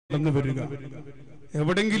കടന്നു വരിക.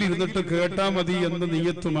 എവിടെങ്കിലും ഇരുന്നിട്ട് കേട്ടാ മതി എന്ന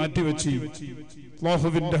നിയ്യത്ത് മാറ്റിവെച്ച്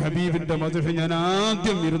അല്ലാഹുവിന്റെ ഹബീബിന്റെ മദ്ഹ് ഞാൻ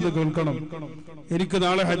ആദ്യം ഇരുന്ന് കേൾക്കണം. എനിക്ക്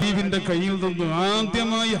നാളെ ഹബീബിന്റെ കയ്യിൽ നിന്ന്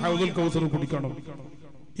ആദ്യമായി ഹൗദുൽ കൗസർ കുടിക്കണം.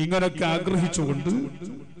 ഇങ്ങനൊക്കെ ആഗ്രഹിച്ചുകൊണ്ട്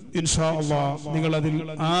ഇൻഷാ അല്ലാഹ് നിങ്ങൾ അതിൽ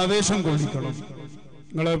ആവേശം കൊള്ളിക്കണം.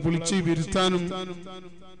 നിങ്ങളെ വിളിച്ച്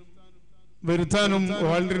വരുത്താനും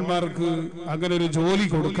വാളണ്ടിയർമാർക്ക് അങ്ങനെ ഒരു ജോലി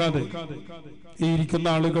കൊടുക്കാതെ ഈ ഇരിക്കുന്ന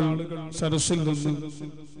ആളുകൾ സരസിൽ നിന്ന്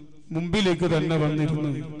മുമ്പിലേക്ക് തന്നെ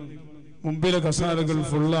വന്നിരുന്ന് മുമ്പിലെ കസാരകൾ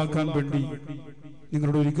ഫുള്ളാക്കാൻ വേണ്ടി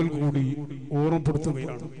നിങ്ങളുടെ ഒരിക്കൽ കൂടി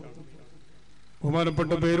ഓർമ്മപ്പെടുത്തുകയാണ്.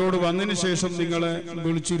 ബഹുമാനപ്പെട്ട പേരോട് വന്നതിന് ശേഷം നിങ്ങളെ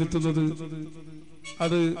വിളിച്ചിരുത്തുന്നത്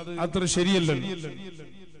അത് അത്ര ശരിയല്ലല്ലോ.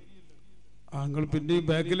 നിങ്ങൾ പിന്നെ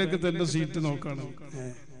ബാക്കിലേക്ക് തന്നെ സീറ്റ് നോക്കണം.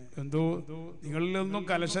 എന്തോ നിങ്ങളിലൊന്നും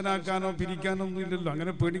കലശനാക്കാനോ പിരിക്കാനോ ഒന്നും ഇല്ലല്ലോ.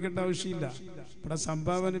 അങ്ങനെ പേടിക്കേണ്ട ആവശ്യമില്ല. ഇവിടെ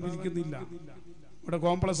സംഭാവന പിരിക്കുന്നില്ല. ഇവിടെ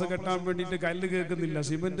കോംപ്ലക്സ് കെട്ടാൻ വേണ്ടിയിട്ട് കല്ല് കേൾക്കുന്നില്ല,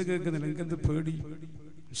 സിമെന്റ് കേൾക്കുന്നില്ല. എനിക്കെന്ത് പേടി.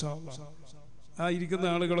 ആ ഇരിക്കുന്ന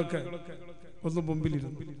ആളുകളൊക്കെ ഒന്ന്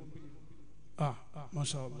മുമ്പിലിരുന്നു.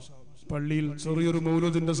 മാഷാ അല്ലാഹ്. പള്ളിയിൽ ചെറിയൊരു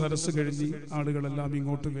മൗലൂദിന്റെ സരസ് കഴിഞ്ഞ് ആളുകളെല്ലാം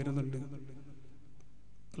ഇങ്ങോട്ട് വരുന്നുണ്ട്.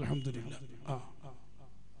 അൽഹംദുലില്ലാഹ്.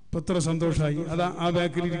 എത്ര സന്തോഷമായി. അതാ ആ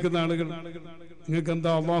ബാക്കിൽ ഇരിക്കുന്ന ആളുകൾ. നിങ്ങൾക്ക്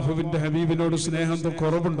എന്താ അല്ലാഹുവിന്റെ ഹബീബിനോട് സ്നേഹം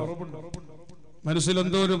കുറവുണ്ടോ?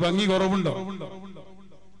 മനസ്സിലെന്തോ ഒരു ഭംഗി കുറവുണ്ടോ?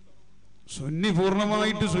 സുന്നി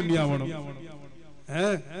പൂർണ്ണമായിട്ട് സുന്നിയാവണം.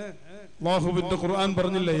 അല്ലാഹുവിന്റെ ഖുർആൻ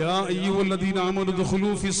പറഞ്ഞില്ലേ, യാ അയ്യുഹല്ലദീന ആമനൂ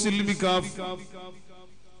ദഖുലൂ ഫിസ്സിൽമി കാഫ്.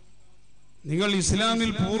 നിങ്ങൾ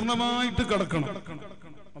ഇസ്ലാമിൽ പൂർണ്ണമായിട്ട് കടക്കണം.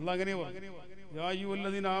 അല്ലാഹ് അങ്ങനെ പറഞ്ഞു, യാ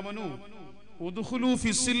അയ്യുഹല്ലദീന ആമനൂ ഉദ്ഖുലൂ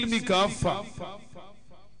ഫിസ്സിൽമി കാഫ.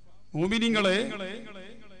 മുഅ്മിനീങ്ങളെ,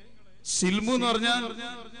 സിൽമു എന്ന് പറഞ്ഞാൽ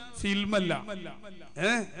ഫിൽമല്ല.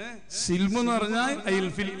 സിൽമു എന്ന് പറഞ്ഞാൽ അയൽ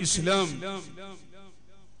ഫിൽ ഇസ്ലാം.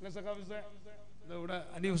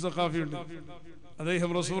 അദ്ദേഹം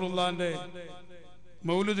റസൂലുള്ളാഹിന്റെ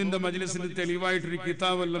മൗലൂദിന്റെ മജ്ലിസിന് തെളിവായിട്ടൊരു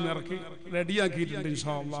കിതാബെല്ലാം ഇറക്കി റെഡിയാക്കിയിട്ടുണ്ട്.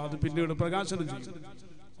 ഇൻഷാ അല്ലാഹ് അത് പിന്നീട് പ്രകാശനം ചെയ്യും.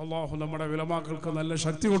 അല്ലാഹു നമ്മുടെ ഉലമാക്കൾക്ക് നല്ല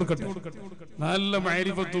ശക്തി കൊടുക്കട്ടെ. നല്ല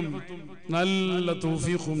മഅരിഫത്തും നല്ല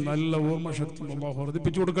തൗഫീഖും നല്ല ഓർമ്മശക്തിയും അല്ലാഹു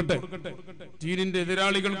വർദ്ധിപ്പിച്ചു കൊടുക്കട്ടെ. ദീനിന്റെ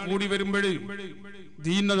എതിരാളികൾ കൂടി വരുമ്പോൾ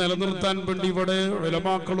ദീനിനെ നിലനിർത്താൻ വേണ്ടി ഇവിടെ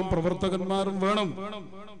ഉലമാക്കളും പ്രവർത്തകന്മാരും വേണം.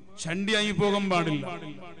 ചണ്ടിയായി പോകാൻ പാടില്ല.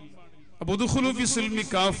 അപ്പൊ ഉദ്ഖുലൂ ഫിസ്സിൽമി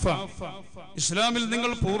കാഫ, ഇസ്ലാമിൽ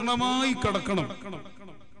നിങ്ങൾ പൂർണ്ണമായി കടക്കണം.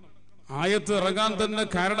 ആയത്ത് ഇറങ്ങാൻ തന്നെ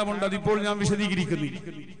കാരണമുണ്ട്. അതിപ്പോൾ ഞാൻ വിശദീകരിക്കുന്നില്ല.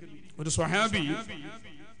 ഒരു സ്വഹാബി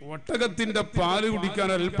ഒട്ടകത്തിന്റെ പാല് കുടിക്കാൻ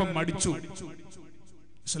അല്പം മടിച്ചു.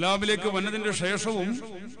 ഇസ്ലാമിലേക്ക് വന്നതിന്റെ ശേഷവും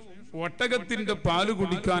ഒട്ടകത്തിന്റെ പാല്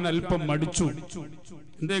കുടിക്കാൻ അല്പം മടിച്ചു.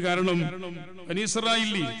 എന്തേ കാരണം? ബനീ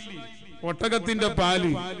ഇസ്രായേലി ഒട്ടകത്തിന്റെ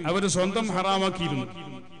പാല് അവര് സ്വന്തം ഹറാമാക്കിയിരുന്നു.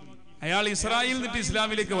 അയാൾ ഇസ്രായേലിൽ നിന്നിട്ട്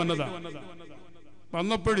ഇസ്ലാമിലേക്ക് വന്നതാ.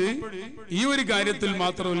 വന്നപ്പോഴ് ഈ ഒരു കാര്യത്തിൽ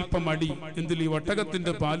മാത്രം അല്പം മടി. എന്തിൽ? ഈ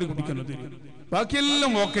ഒട്ടകത്തിന്റെ പാല് കുടിക്കുന്നത്.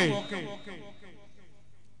 ബാക്കിയെല്ലാം ഓക്കെ.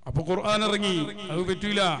 അപ്പൊ ഖുർആൻ ഇറങ്ങി, അത്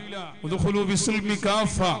പറ്റൂല, ഉദ്ഖുലൂ ഫിസ്സിൽമി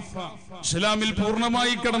കാഫ, ഇസ്ലാമിൽ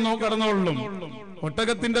പൂർണ്ണമായി കടന്നോളും.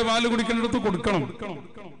 ഒട്ടകത്തിന്റെ പാല് കുടിക്കുന്നിടത്ത് കൊടുക്കണം.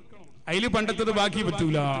 അതിൽ പണ്ടത്തത് ബാക്കി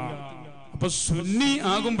പറ്റൂല. അപ്പൊ സുന്നി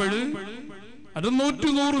ആകുമ്പോൾ അത്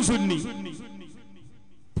 100% സുന്നി.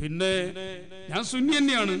 പിന്നെ ഞാൻ സുന്നി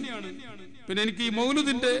തന്നെയാണ്. പിന്നെ എനിക്ക് ഈ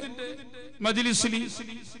മൗലൂദിന്റെ മജ്ലിസിൽ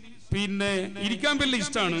പിന്നെ ഇരിക്കാൻ വലിയ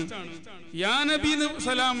ഇഷ്ടമാണ്. യാ നബി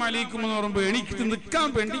സലാം അലൈക്കും എന്ന് പറയുമ്പോൾ എനിക്ക് നിൽക്കാൻ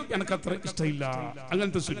വേണ്ടി എനിക്ക് അത്ര ഇഷ്ടമില്ല.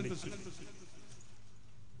 അങ്ങനത്തെ സുന്നി.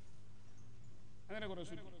 അങ്ങനെ കുറെ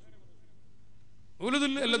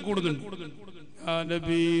മൗലൂദിൽ എല്ലാം കൂടുതലുണ്ട്. യാ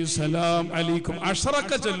നബി സലാം അലൈക്കും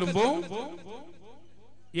അഷ്റക്ക ചൊല്ലുമ്പോ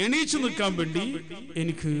എണീച്ചു നിൽക്കാൻ വേണ്ടി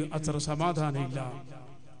എനിക്ക് അത്ര സമാധാനമില്ല.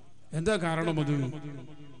 എന്താ കാരണം?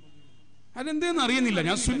 അതെന്തേന്ന് അറിയുന്നില്ല.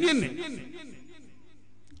 ഞാൻ സുന്നി തന്നെ,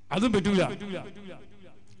 അതും പറ്റൂല.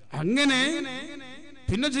 അങ്ങനെ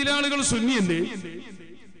പിന്നെ ചില ആളുകൾ സുന്നി തന്നെ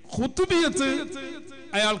ഖുതുബിയത്ത്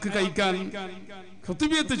അയാൾക്ക് കഴിക്കാൻ,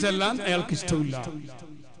 ഖുതുബിയത്ത് ചെല്ലാൻ അയാൾക്ക് ഇഷ്ടമില്ല.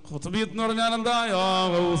 ഖുതുബിയത്ത് എന്ന് പറഞ്ഞാൽ എന്താ? യാ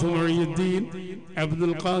ഗൗസ് മുഈദ്ദീൻ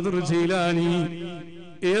അബ്ദുൽ ഖാദിർ ജീലാനി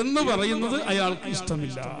എന്ന് പറയുന്നത് അയാൾക്ക്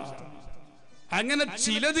ഇഷ്ടമില്ല. അങ്ങനെ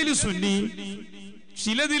ചിലതിൽ സുന്നി,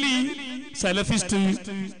 ചിലതിൽ സലഫിസ്റ്റ്,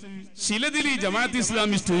 ചിലതിൽ ജമാഅത്ത്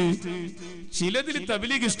ഇസ്ലാമിസ്റ്റ്, ചിലതിൽ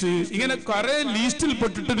തബ്ലീഗിസ്റ്റ്, ഇങ്ങനെ കുറെ ലിസ്റ്റിൽ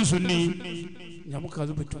പെട്ടിട്ടൊരു സുന്നി.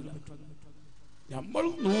 നമുക്കത് പറ്റില്ല. നമ്മൾ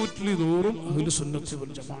 100% അഹ്ലു സുന്നത്ത്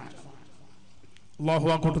വൽ ജമാഅ. അല്ലാഹു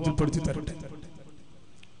ആ കൂട്ടത്തിൽ പെടുത്തി തരട്ടെ.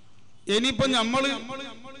 ഇനിയിപ്പോ നമ്മൾ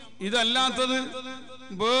ഇതല്ലാത്തത്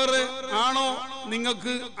വേറെ ആണോ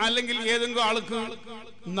നിങ്ങൾക്ക്, അല്ലെങ്കിൽ ഏതെങ്കിലും ആൾക്ക്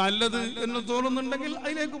നല്ലത് എന്ന് തോന്നുന്നുണ്ടെങ്കിൽ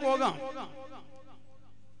അതിലേക്ക് പോകാം.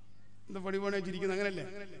 എന്താ പണി പണിച്ചിരിക്കുന്നത്? അങ്ങനല്ലേ?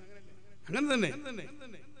 അങ്ങനെ തന്നെ.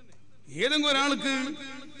 ഏതെങ്കിലും ഒരാൾക്ക്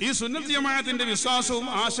ഈ സുന്നത്ത് ജമാഅത്തിന്റെ വിശ്വാസവും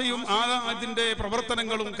ആശയവും അതിന്റെ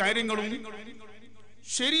പ്രവർത്തനങ്ങളും കാര്യങ്ങളും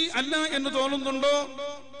ശരി അല്ല എന്ന് തോന്നുന്നുണ്ടോ?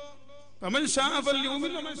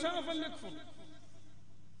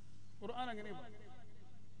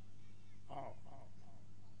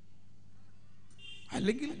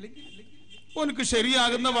 അല്ലെങ്കിൽ ഓനക്ക്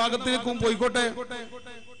ശരിയാകുന്ന ഭാഗത്തേക്കും പോയിക്കോട്ടെ.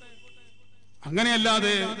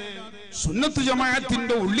 അങ്ങനെയല്ലാതെ സുന്നത്ത്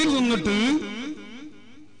ജമാഅത്തിന്റെ ഉള്ളിൽ നിന്നിട്ട്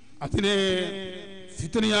അതിനെ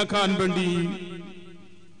ഫിത്നയാക്കാൻ വേണ്ടി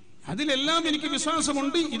അതിലെല്ലാം എനിക്ക്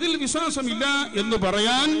വിശ്വാസമുണ്ട്, ഇതിൽ വിശ്വാസമില്ല എന്ന്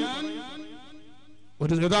പറയാൻ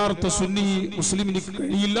ഒരു യഥാർത്ഥ സുന്നി മുസ്ലിമിന്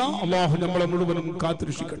കഴിയില്ല. അള്ളാഹു നമ്മളെ മുഴുവനും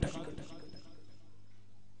കാത്തുരക്ഷിക്കട്ടെ.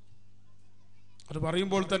 അത്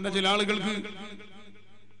പറയുമ്പോൾ തന്നെ ചില ആളുകൾക്ക്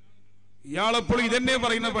ഇയാളെപ്പോഴും ഇതെന്നെ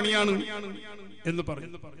പറയുന്ന പണിയാണ് എന്ന്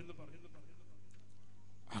പറയും.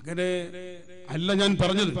 അങ്ങനെ അല്ല ഞാൻ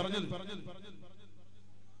പറഞ്ഞത്.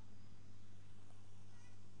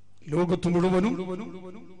 ലോകത്ത് മുഴുവനും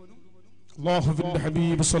അല്ലാഹുവിന്റെ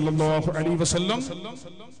ഹബീബ് സല്ലല്ലാഹു അലൈഹി വസല്ലം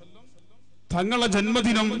തങ്ങളുടെ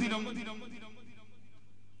ജന്മദിനം,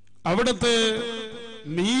 അവിടുത്തെ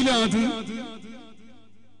മീലാദ്,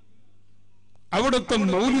 അവിടുത്തെ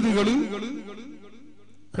മൗലിദുകള്,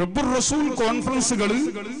 ഹബ്ബുർ റസൂൽ കോൺഫറൻസുകള്,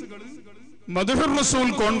 മദ്ഹുർ റസൂൽ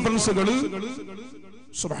കോൺഫറൻസുകള്,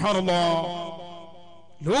 സുബ്ഹാനല്ലാഹ്,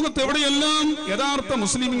 ലോകത്ത് എവിടെയെല്ലാം യഥാർത്ഥ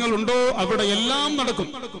മുസ്ലിമുകൾ ഉണ്ടോ അവിടെയെല്ലാം നടക്കും.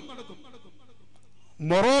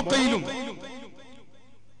 മൊറോക്കയിലും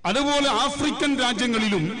അതുപോലെ ആഫ്രിക്കൻ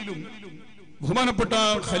രാജ്യങ്ങളിലും ബഹുമാനപ്പെട്ട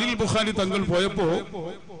ഖലീൽ ബുഖാരി തങ്ങൾ പോയപ്പോ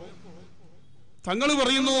തങ്ങൾ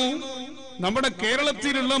പറയുന്നു, നമ്മുടെ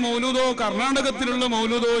കേരളത്തിലുള്ള മൗലൂദോ കർണാടകത്തിലുള്ള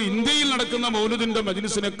മൗലൂദോ ഇന്ത്യയിൽ നടക്കുന്ന മൗലൂദിന്റെ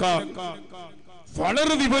മജ്ലിസിനേക്കാൾ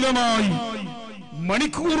വളരെ വിപുലമായി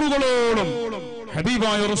മണിക്കൂറുകളോളം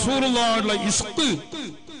ഹബീബായ റസൂലുള്ളാഹിയുടെ ഇഷ്ഖ്,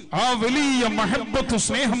 ആ വലിയ മഹബ്ബത്ത്,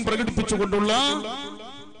 സ്നേഹം പ്രകടിപ്പിച്ചുകൊണ്ടുള്ള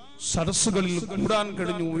സദസ്സുകളിൽ കൂടാൻ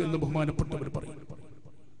കഴിഞ്ഞു എന്ന് ബഹുമാനപ്പെട്ടവർ പറയുന്നു.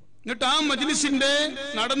 എന്നിട്ട് ആ മജ്ലിസിന്റെ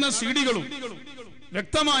നടന്ന സീഡികളും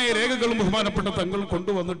വ്യക്തമായ രേഖകളും ബഹുമാനപ്പെട്ട തങ്ങൾ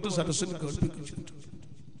കൊണ്ടുവന്നിട്ട് സദസ്സിന് കേൾപ്പിച്ചു.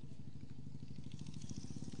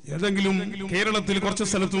 ഏതെങ്കിലും കേരളത്തിൽ കുറച്ച്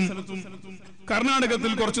സ്ഥലത്തും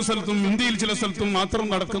കർണാടകത്തിൽ കുറച്ച് സ്ഥലത്തും ഇന്ത്യയിൽ ചില സ്ഥലത്തും മാത്രം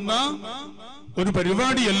നടക്കുന്ന ഒരു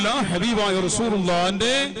പരിപാടിയല്ല ഹബീബായ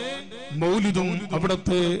റസൂലുള്ളാഹിന്റെ മൗലിദും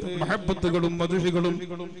അവിടുത്തെ മഹബ്ബത്തുകളും മദ്ഹുകളും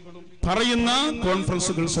പറയുന്ന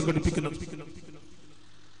കോൺഫറൻസുകൾ സംഘടിപ്പിക്കുന്നത്.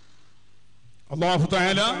 അല്ലാഹു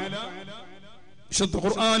തആല വിശുദ്ധ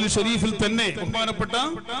ഖുർആൻ ശരീഫിൽ തന്നെ ബഹുമാനപ്പെട്ട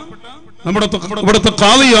നമ്മുടെ ഇവിടുത്തെ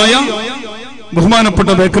ഖാദിയായ ബഹുമാനപ്പെട്ട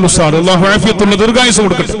ബേക്കൽ ഉസ്താദ്, അല്ലാഹു ആഫിയത്തുള്ള ദീർഘായുസ്സ്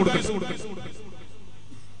കൊടുക്കട്ടെ,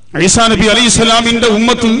 ഈസാ നബി അലൈഹിസ്സലാമിന്റെ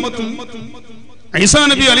ഉമ്മത്ത് ഈസാ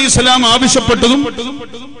നബി അലൈഹിസ്സലാം ആവശ്യപ്പെട്ടതും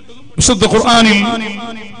വിശുദ്ധ ഖുർആനിൽ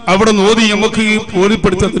അവിടെ ഓതി നമുക്ക്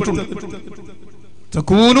ബോധ്യപ്പെടുത്തി തന്നിട്ടുണ്ട്.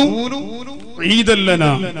 തകൂനു ഈദൻ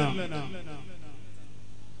ലനാ,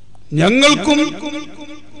 ഞങ്ങൾക്കും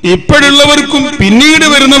ഇപ്പോഴുള്ളവർക്കും പിന്നീട്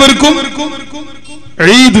വരുന്നവർക്കും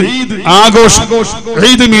ഈദ് ആഘോഷം,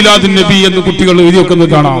 ഈദ് മീലാദുൻ നബി എന്ന് കുട്ടികൾ എഴുതി വെക്കുന്നത്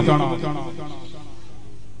കാണാം.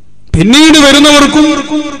 പിന്നീട് വരുന്നവർക്കും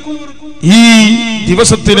ഈ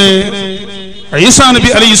ദിവസത്തിന് ഈസാ നബി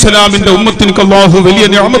അലൈഹിസ്സലാമിന്റെ ഉമ്മത്തിന് അല്ലാഹു വലിയ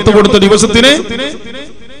നിഅമത്ത് കൊടുത്ത ദിവസത്തിനെ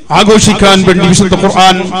ആഘോഷിക്കാൻ വേണ്ടി വിശുദ്ധ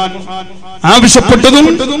ഖുർആൻ ആവശ്യപ്പെട്ടതും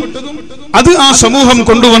അത് ആ സമൂഹം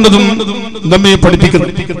കൊണ്ടുവന്നതും നമ്മെ പഠിപ്പിക്കുന്നു.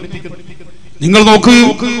 നിങ്ങൾ നോക്കൂ,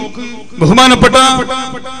 ബഹുമാനപ്പെട്ട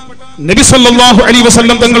നബി സല്ലല്ലാഹു അലൈഹി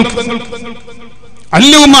വസല്ലം തങ്ങൾ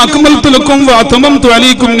അൽയൗമ അക്മൽതു ലക്കും വഅതമംതു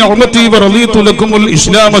അലൈക്കും നിഅമതി വറദീതു ലക്കുമുൽ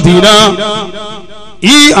ഇസ്ലാമ ദീനാ,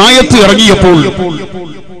 ഈ ആയത്ത് ഇറങ്ങിയപ്പോൾ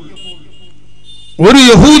ഒരു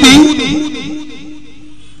യഹൂദി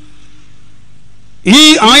ഈ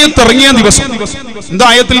ആയത്ത് ഇറങ്ങിയ ദിവസം എന്താ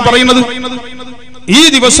ആയത്തിൽ പറയുന്നത്? ഈ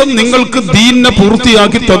ദിവസം നിങ്ങൾക്ക് ദീനിനെ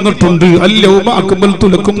പൂർത്തിയാക്കി തന്നിട്ടുണ്ട്. അൽയൗമ അക്മൽതു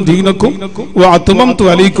ലക്കും ദീനക്കും വഅതമംതു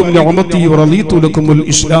അലൈക്കും നിഅമതി വറദീതു ലക്കുമുൽ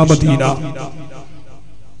ഇസ്ലാമ ദീനാ.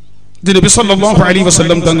 ഇത് നബി സല്ലല്ലാഹു അലൈഹി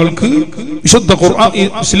വസല്ലം തങ്ങൾക്ക് വിശുദ്ധ ഖുർആൻ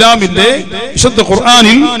ഇസ്ലാമിന്റെ വിശുദ്ധ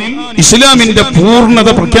ഖുർആനിൽ ഇസ്ലാമിന്റെ പൂർണ്ണത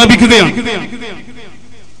പ്രഖ്യാപിക്കുകയാണ്.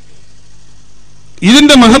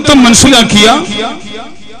 ഇതിന്റെ മഹത്വം മനസ്സിലാക്കിയ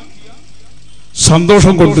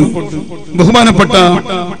സന്തോഷം കൊണ്ട് ബഹുമാനപ്പെട്ട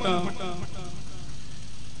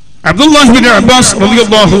അബ്ദുല്ലാഹി ബിൻ അബ്ബാസ്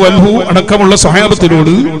റളിയല്ലാഹു അൻഹു അടക്കമുള്ള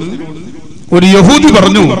സഹാബത്തിനോട് ഒരു യഹൂദി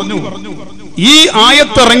പറഞ്ഞു, ഈ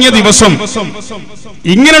ആയത്തിറങ്ങിയ ദിവസം,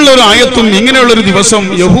 ഇങ്ങനെയുള്ള ഒരു ആയത്തും ഇങ്ങനെയുള്ള ഒരു ദിവസം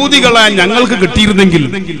യഹൂദികളെ ഞങ്ങൾക്ക് കിട്ടിയിരുന്നെങ്കിൽ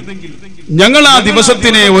ഞങ്ങൾ ആ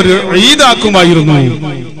ദിവസത്തിനെ ഒരു ഈദാക്കുമായിരുന്നു,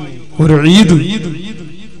 ഒരു ഈദ്,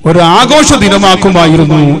 ഒരു ആഘോഷ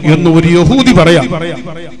ദിനമാക്കുമായിരുന്നു എന്ന് ഒരു യഹൂദി പറയാം.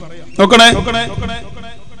 നോക്കണേ,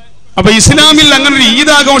 അപ്പൊ ഇസ്ലാമിൽ അങ്ങനെ ഒരു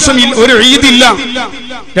ഈദ് ആഘോഷം, ഒരു ഈദില്ല,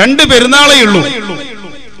 2 പെരുന്നാളേ ഉള്ളൂ.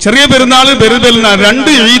 ചെറിയ പെരുന്നാള്, പെരുന്നാൾ,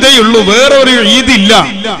 2 ഈദേ ഉള്ളൂ, വേറൊരു ഈദില്ല.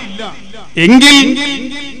 എങ്കിൽ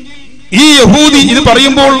ഈ യഹൂദി ഇത്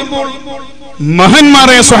പറയുമ്പോൾ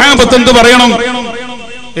മഹാന്മാരെ സ്വഹാബത്ത് എന്ത് പറയണം?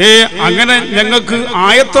 അങ്ങനെ ഞങ്ങൾക്ക്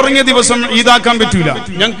ആയത്തിറങ്ങിയ ദിവസം ഈദാക്കാൻ പറ്റൂല,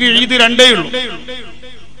 ഞങ്ങൾക്ക് ഈദ് 2 ഉള്ളൂ.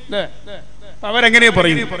 അവരെങ്ങനെയാ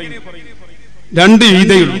പറയുന്നത്? 2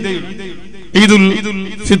 ഈദേ ഉള്ളൂ. ഈദുൽ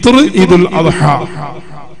ഫിത്ർ, ഈദുൽ അദ്ഹ,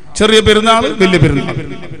 ചെറിയ പെരുന്നാൾ, വലിയ പെരുന്നാൾ,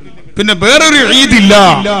 പിന്നെ വേറൊരു ഈദില്ല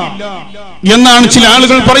എന്നാണ് ചില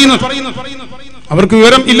ആളുകൾ പറയുന്നത്. അവർക്ക്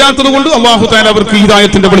വിവരം ഇല്ലാത്തത് കൊണ്ട് അല്ലാഹു തആല അവർക്ക്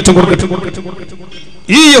ഹിദായത്തിന്റെ വെളിച്ചം കൊടുക്കട്ടെ.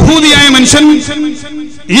 ഈ യഹൂദിയായ മനുഷ്യൻ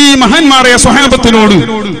ഈ മഹാന്മാരായ സ്വഹാബത്തിനോട്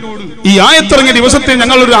ഈ ആയത്തിറങ്ങിയ ദിവസത്തെ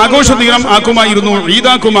ഞങ്ങൾ ഒരു ആഘോഷ ദിനം ആക്കുമായിരുന്നു,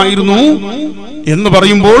 ഈദാക്കുമായിരുന്നു എന്ന്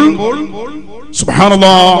പറയുമ്പോൾ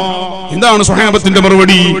സുബ്ഹാനല്ലാഹ്, എന്താണ് സ്വഹാബത്തിന്റെ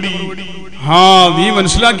മറുപടി? നീ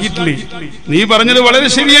മനസ്സിലാക്കിയിട്ടില്ലേ, നീ പറഞ്ഞത് വളരെ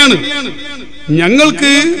ശരിയാണ്.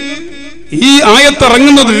 ഞങ്ങൾക്ക് ഈ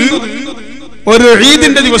ആയത്തിറങ്ങുന്നത് ഒരു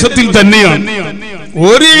ഈദിന്റെ ദിവസത്തിൽ തന്നെയാണ്.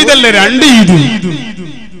 ഒരു ഈദല്ല 2 ഈദ്,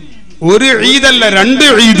 ഒരു ഈദല്ല 2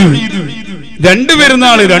 ഈദ്, 2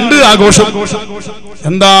 പെരുന്നാള്, 2 ആഘോഷം.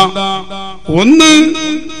 എന്താ? ഒന്ന്,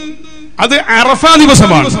 അത് അറഫ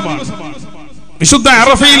ദിവസമാണ്. വിശുദ്ധ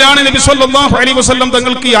അറഫയിലാണ് നബി സല്ലല്ലാഹു അലൈഹി വസല്ലം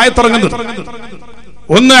തങ്ങൾക്ക് ഈ ആയത്തിറങ്ങുന്നത്.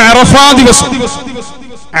 ഒന്ന് അറഫാ ദിവസം.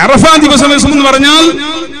 അറഫാ ദിവസം എന്ന് പറഞ്ഞാൽ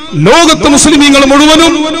ലോകത്തെ മുസ്ലിമീങ്ങൾ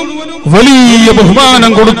മുഴുവനും വലിയ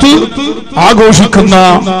ബഹുമാനം കൊടുത്ത് ആഘോഷിക്കുന്ന,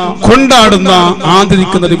 കൊണ്ടാടുന്ന,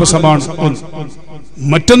 ആദരിക്കുന്ന ദിവസമാണ്.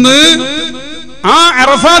 മറ്റൊന്ന്, ആ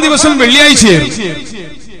അറഫാ ദിവസം വെള്ളിയാഴ്ചയായിരുന്നു.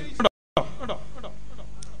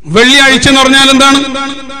 വെള്ളിയാഴ്ച എന്ന് പറഞ്ഞാൽ എന്താണ്?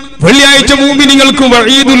 വെള്ളിയാഴ്ച മുഅ്മിനീങ്ങൾക്ക്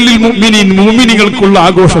വഈദുൽ ലിൽ മുഅ്മിനീൻ, മുഅ്മിനീങ്ങൾക്കുള്ള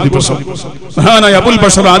ആഘോഷ ദിവസം. മഹാനായ അബുൽ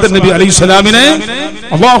ബഷർ ആദം നബി അലൈഹിസ്സലാമിനെ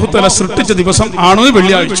അല്ലാഹു തആല സൃഷ്ടിച്ച ദിവസം ആണ്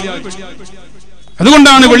വെള്ളിയാഴ്ച.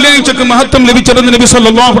 അതുകൊണ്ടാണ് വെള്ളിയാഴ്ചക്ക് മഹത്വം ലഭിച്ചതെന്ന് നബി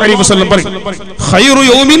സല്ലല്ലാഹു അലൈഹി വസല്ലം പറയും. ഖൈറു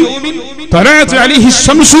യൗമിൻ തറഅത് അലൈഹി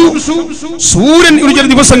ശംസു, സൂര്യൻ ഉദിച്ച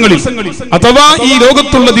ദിവസങ്ങളിൽ അഥവാ ഈ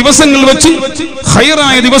ലോകത്തുള്ള ദിവസങ്ങൾ വെച്ച്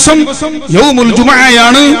ഖൈറായ ദിവസം യൗമുൽ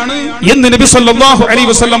ജുമുഅയാണ് എന്ന് നബി സല്ലല്ലാഹു അലൈഹി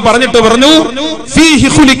വസല്ലം പറഞ്ഞു, ഫീഹി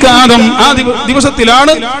ഖുലിക ആദം, ആ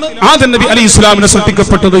ദിവസത്തിലാണ് ആദം നബി അലൈഹിസ്സലാമിനെ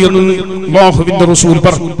സൃഷ്ടിക്കപ്പെട്ടത് എന്ന് അല്ലാഹുവിന്റെ റസൂൽ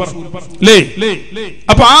പറഞ്ഞു.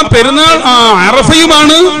 അപ്പൊ ആ പെരുന്നാൾ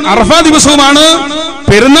അറഫയുമാണ്, അറഫ ദിവസവുമാണ്,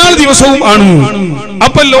 പെരുന്നാൾ ദിവസവും ആണ്.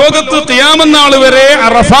 അപ്പൊ ലോകത്ത് ഖിയാമത്ത് നാൾ വരെ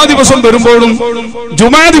അറഫ ദിവസം വരുമ്പോഴും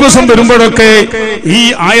ജുമാ ദിവസം വരുമ്പോഴൊക്കെ ഈ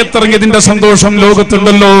ആയത്തിറങ്ങിയതിന്റെ സന്തോഷം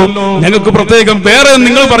ലോകത്തുണ്ടല്ലോ. ഞങ്ങൾക്ക് പ്രത്യേകം വേറെ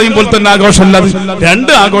നിങ്ങൾ പറയുമ്പോൾ തന്നെ ആഘോഷമല്ല,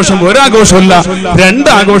 2 ആഘോഷം, ഒരാഘോഷമല്ല, 2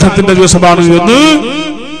 ആഘോഷത്തിന്റെ ദിവസമാണ് എന്ന്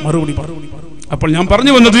മറുപടി പറഞ്ഞു. അപ്പോൾ ഞാൻ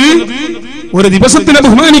പറഞ്ഞു വന്നത്, ഒരു ദിവസത്തിനെ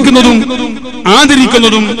ബഹുമാനിക്കുന്നതും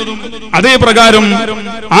ആദരിക്കുന്നതും അതേ പ്രകാരം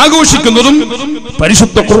ആഘോഷിക്കുന്നതും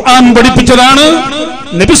പരിശുദ്ധ ഖുർആൻ പഠിപ്പിച്ചതാണ്,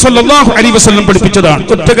 നബി സല്ലല്ലാഹു അലൈഹി വസല്ലം പഠിപ്പിച്ചതാണ്.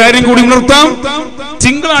 ഒറ്റ കാര്യം കൂടി ഉണർത്താം.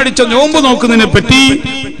 തിങ്കളാഴ്ച നോമ്പ് നോക്കുന്നതിനെ പറ്റി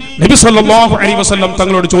നബി സല്ലല്ലാഹു അലൈഹി വസല്ലം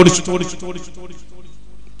തങ്ങളോട് ചോദിച്ചു.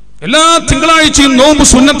 എല്ലാ തിങ്കളാഴ്ചയും നോമ്പ്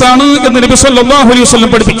സുന്നത്താണ് എന്ന് നബി സല്ലല്ലാഹു അലൈഹി വസല്ലം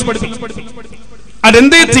പഠിപ്പിച്ചു.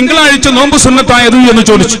 അതെന്തേ തിങ്കളാഴ്ച നോമ്പ് സുന്നത്തായത് എന്ന്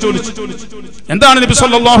ചോദിച്ചു. എന്താണ് നബി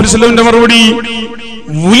സല്ലല്ലാഹു അലൈഹി വസല്ലമിന്റെ മറുപടി?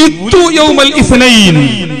 വുലിത്തു യൗമൽ ഇസ്നൈൻ,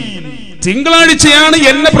 തിങ്കളാഴ്ചയാണ്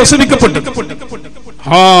എന്നെ പ്രസവിക്കപ്പെട്ടത്.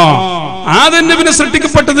 ആദം നബിനെ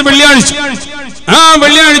സൃഷ്ടിക്കപ്പെട്ടത് വെള്ളിയാഴ്ച. ആ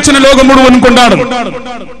വെള്ളിയാഴ്ച ലോകം മുഴുവൻ കൊണ്ടാടും.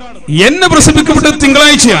 എന്നെ പ്രസവിക്കപ്പെട്ടത്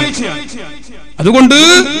തിങ്കളാഴ്ചയാണ്. അതുകൊണ്ട്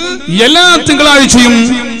എല്ലാ തിങ്കളാഴ്ചയും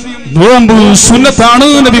നോമ്പ് സുന്നത്താണ്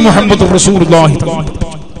നബി മുഹമ്മദ് റസൂലുള്ളാഹി.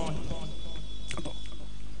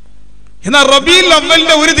 എന്നാൽ റബീഉൽ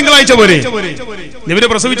അവ്വലിന്റെ ഒരു തിങ്കളാഴ്ച പോരെ? നബിനെ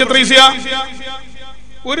പ്രസവിച്ച എത്ര ഈസിയാ?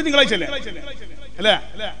 ഒരു തിങ്കളാഴ്ച അല്ലേ? അല്ലേ?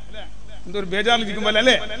 എന്തൊരു ബേജാറിലിരിക്കുമ്പോൾ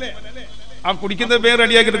അല്ലേ? ആ കുടിക്കുന്ന പേര്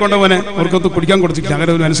റെഡിയാക്കിയിട്ട് കൊണ്ടുപോനെ അവർക്കൊത്ത് കുടിക്കാൻ കൊടുത്തിട്ടില്ല.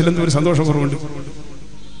 അങ്ങനെ ഒരു മനസ്സിലെന്തോ ഒരു സന്തോഷം കുറവുണ്ട്.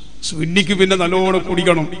 സുന്നിക്ക് പിന്നെ നല്ലോണം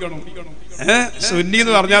കുടിക്കണം. സുന്നി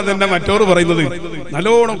എന്ന് പറഞ്ഞാൽ തന്നെ മറ്റോർ പറയുന്നത്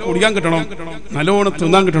നല്ലോണം കുടിക്കാൻ കിട്ടണം, നല്ലോണം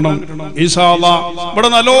തിന്നാൻ കിട്ടണം. ഇൻഷാ അല്ലാഹ് ഇവിടെ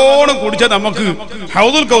നല്ലോണം കുടിച്ചാൽ നമുക്ക്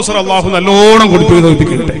ഹൗദുൽ കൗസർ അല്ലാഹു നല്ലോണം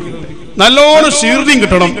കുടിപ്പിക്കട്ടെ. നല്ലോണം ശീർണിയും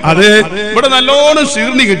കിട്ടണം. അതെ, ഇവിടെ നല്ലോണം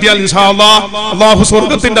ശീർണി കിട്ടിയാൽ ഇൻഷാ അല്ലാഹ് അല്ലാഹു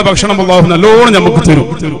സ്വർഗത്തിന്റെ ഭക്ഷണം അല്ലാഹു നല്ലോണം നമുക്ക് തരും.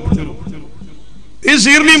 ഈ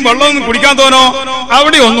ശീർണിയും വെള്ളമൊന്നും കുടിക്കാൻ തോന്നോ?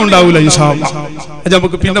 അവിടെ ഒന്നും ഉണ്ടാവില്ല ഇൻഷാ അല്ലാഹ്. അത്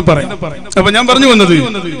നമുക്ക് പിന്നെ പറയാം. അപ്പൊ ഞാൻ പറഞ്ഞു വന്നത്,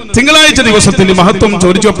 തിങ്കളാഴ്ച ദിവസത്തിന്റെ മഹത്വം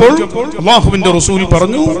ചോദിച്ചപ്പോൾ അല്ലാഹുവിന്റെ റസൂൽ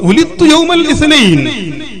പറഞ്ഞു, ഉലിത്തു യൗമൽ ഇസ്നൈൻ,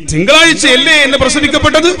 തിങ്കളാഴ്ചയല്ലേ എന്നെ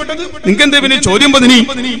പ്രസവിക്കപ്പെട്ടത്? നിങ്ങൾക്ക് എന്താ പിന്നെ ചോദ്യം? പതിനി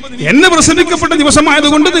എന്നെ പ്രസവിക്കപ്പെട്ട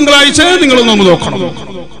ദിവസമായതുകൊണ്ട് തിങ്കളാഴ്ച നിങ്ങൾ നോമ്പ് നോക്കണം.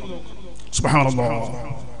 സുബ്ഹാനല്ലാഹ്.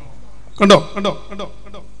 കണ്ടോ?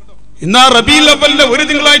 ഇന്നാ റബീഉൽ അവ്വലിന്റെ ഒരു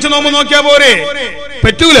തിങ്കളാഴ്ച നോമ്പ് നോക്കിയാ പോരെ?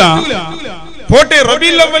 പറ്റൂല. പോട്ടെ,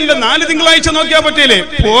 റബീഉൽ അവ്വലിന്റെ 4 തിങ്കളാഴ്ച നോക്കിയാൽ പറ്റില്ലേ?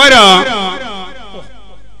 പോരാ.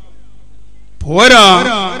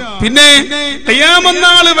 പിന്നെ ഖിയാമത്ത്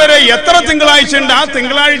നാൾ വരെ എത്ര തിങ്കളാഴ്ച ഉണ്ട്? ആ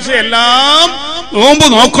തിങ്കളാഴ്ച എല്ലാം നോമ്പ്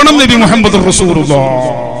നോക്കണം നബി മുഹമ്മദ്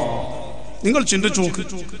റസൂലുള്ളാഹ്. നിങ്ങൾ ചിന്തിച്ചു നോക്ക്,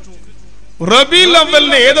 റബീഉൽ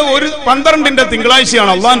അവ്വലിന്റെ ഏതോ ഒരു 12ന്റെ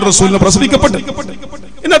തിങ്കളാഴ്ചയാണ് അല്ലാഹുവിന്റെ റസൂലിനെ പ്രസവിക്കപ്പെട്ടത്.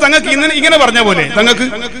 എന്നാ തങ്ങൾക്ക് ഇങ്ങനെ പറഞ്ഞ പോലെ, തങ്ങൾക്ക്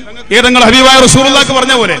ഏതെങ്കിലും ഹബീബായ റസൂലുള്ളാഹിക്ക്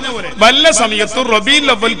പറഞ്ഞ പോലെ വല്ല സമയത്തും റബീഉൽ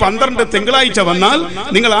അവ്വൽ 12 തിങ്കളാഴ്ച വന്നാൽ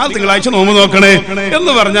നിങ്ങൾ ആ തിങ്കളാഴ്ച നോമ്പ് നോക്കണേ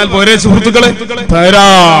എന്ന് പറഞ്ഞാൽ പോരെ സുഹൃത്തുക്കളെ?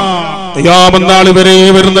 ഖിയാമത്ത് നാൾ വരെ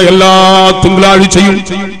വരുന്ന എല്ലാ തിങ്കളാഴ്ചയും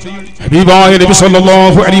ഹബീബായ നബി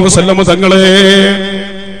സല്ലല്ലാഹു അലൈഹി വസല്ലം തങ്ങളെ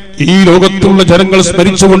ഈ ലോകത്തുള്ള ജനങ്ങൾ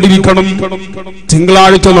സ്മരിച്ചുകൊണ്ടിരിക്കണം.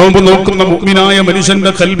 തിങ്കളാഴ്ച നോമ്പ് നോക്കുന്ന മുഅ്മിനായ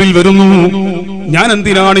മനുഷ്യന്റെ ഖൽബിൽ വരുന്നു, ഞാൻ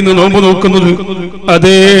എന്തിനാണ് ഇന്ന് നോമ്പ് നോക്കുന്നത്?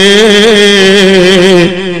 അതേ,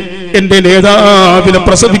 എന്റെ നേതാവിനെ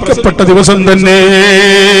പ്രസവിക്കപ്പെട്ട ദിവസം തന്നെ.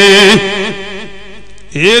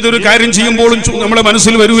 ഏതൊരു കാര്യം ചെയ്യുമ്പോഴും നമ്മുടെ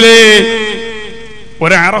മനസ്സിൽ വരൂലേ,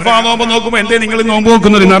 ഒരു അറഫ നോമ്പ് നോക്കുമ്പോ എന്തേ നിങ്ങൾ നോമ്പ്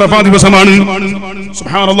നോക്കുന്നത്? ഇന്ന് അറഫ ദിവസമാണ്.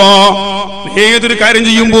 സുബ്ഹാനല്ലാഹ്. ഏതൊരു കാര്യം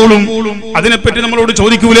ചെയ്യുമ്പോഴും അതിനെപ്പറ്റി നമ്മളോട്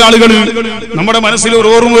ചോദിക്കൂലേ ആളുകൾ? നമ്മുടെ മനസ്സിൽ ഒരു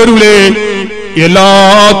ഓർമ്മ വരൂലേ? എല്ലാ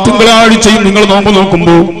തിങ്കളാഴ്ചയും നിങ്ങൾ നോമ്പ്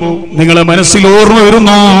നോക്കുമ്പോ നിങ്ങളെ മനസ്സിൽ ഓർമ്മ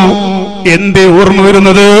വരുന്നു. എന്തേ ഓർമ്മ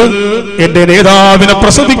വരുന്നത്? എന്റെ നേതാവിനെ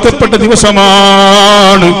പ്രസവിക്കപ്പെട്ട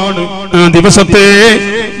ദിവസമാണ്. ആ ദിവസത്തെ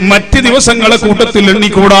മറ്റ് ദിവസങ്ങളെ കൂട്ടത്തിൽ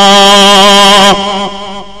എണ്ണിക്കൂടാ.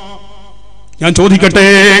 ഞാൻ ചോദിക്കട്ടെ,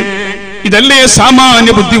 ഇതല്ലേ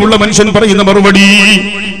സാമാന്യ ബുദ്ധിയുള്ള മനുഷ്യൻ പറയുന്ന മറുപടി?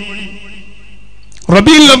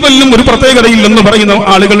 റബീഉൽ അവ്വലിനും ഒരു പ്രത്യേകതയില്ലെന്ന് പറയുന്ന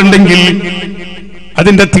ആളുകളുണ്ടെങ്കിൽ,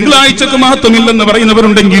 അതിന്റെ തിങ്കളാഴ്ചക്ക് മഹത്വമില്ലെന്ന്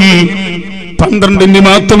പറയുന്നവരുണ്ടെങ്കിൽ, 12ന്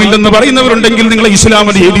മഹത്വമില്ലെന്ന് പറയുന്നവരുണ്ടെങ്കിൽ, നിങ്ങളെ ഇസ്ലാം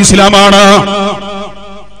അത് ഏത് ഇസ്ലാമാണ്?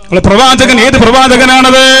 നിങ്ങളെ പ്രവാചകൻ ഏത്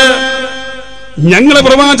പ്രവാചകനാണത്? ഞങ്ങളെ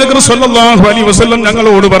പ്രവാചകർ സല്ലല്ലാഹു അലൈഹി വസല്ലം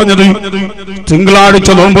ഞങ്ങളോട് പറഞ്ഞത് തിങ്കളാഴ്ച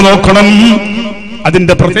നോമ്പ് നോക്കണം.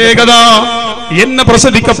 അതിന്റെ പ്രത്യേകത എന്നെ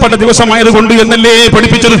പ്രസവിക്കപ്പെട്ട ദിവസമായതുകൊണ്ട് എന്നല്ലേ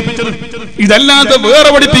പഠിപ്പിച്ചത്. ഇതല്ലാതെ വേറെ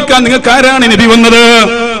പഠിപ്പിക്കാൻ നിങ്ങൾക്ക് ആരാണ് നബി വന്നത്?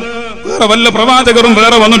 വേറെ വല്ല പ്രവാചകരും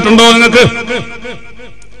വേറെ വന്നിട്ടുണ്ടോ നിങ്ങൾക്ക്?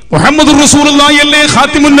 മുഹമ്മദ് റസൂലുള്ളാഹി അല്ലേ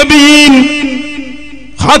ഖാതിമുൻ നബിയീൻ.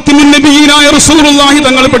 ഖാതിമുൻ നബിയീനായ റസൂലുള്ളാഹി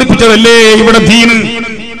തങ്ങൾ പഠിപ്പിച്ചതല്ലേ ഇവിടെ ദീൻ.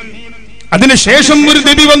 അതിനുശേഷം ഒരു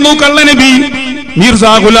നബി വന്നു, കള്ള നബി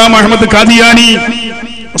മിർസാ ഗുലാം അഹമ്മദ് ഖാദിയാനി.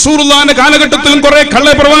 റസൂലുള്ളാഹിന്റെ കാലഘട്ടത്തിലും കുറെ കള്ള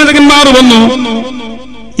പ്രവാചകന്മാർ വന്നു.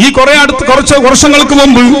 ഈ കുറച്ച് വർഷങ്ങൾക്ക്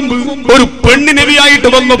മുമ്പ് ഒരു പെണ്ണ് നബിയായിട്ട്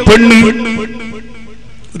വന്നു.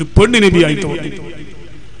 ഒരു പെണ്ണ് നബിയായിട്ട് വന്നു.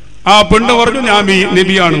 ആ പെണ്ണ് പറഞ്ഞു ഞാൻ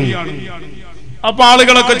നബിയാണ്. അപ്പൊ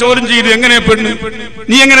ആളുകളൊക്കെ ചോദ്യം ചെയ്തു, എങ്ങനെ പെണ്ണ്,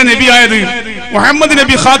 നീ എങ്ങനെ നബിയായത്? മുഹമ്മദ്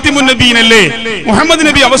നബി ഖാതിമുൻ നബിയല്ലേ, മുഹമ്മദ്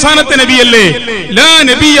നബി അവസാനത്തെ നബിയല്ലേ, ലാ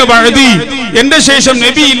നബിയ ബഅദി, എന്റെ ശേഷം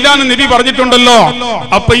നബി ഇല്ലാന്ന് നബി പറഞ്ഞിട്ടുണ്ടല്ലോ.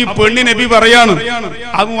 അപ്പൊ ഈ പെണ്ണ് നബി പറയാണ്,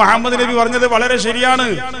 അത് മുഹമ്മദ് നബി പറഞ്ഞത് വളരെ ശരിയാണ്.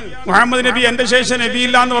 മുഹമ്മദ് നബി എന്റെ ശേഷം നബി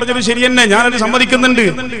ഇല്ല എന്ന് പറഞ്ഞത് ശരി തന്നെ, ഞാനത് സമ്മതിക്കുന്നുണ്ട്.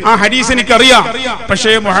 ആ ഹദീസ് എനിക്കറിയാം.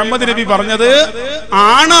 പക്ഷേ മുഹമ്മദ് നബി പറഞ്ഞത്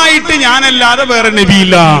ആണായിട്ട് ഞാനല്ലാതെ വേറെ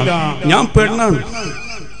നബിയില്ല, ഞാൻ പെണ്ണാണ്.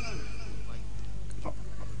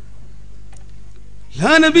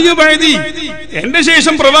 എന്റെ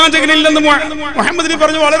ശേഷം പ്രവാചകനില്ലെന്ന് മുഹമ്മദ് നബി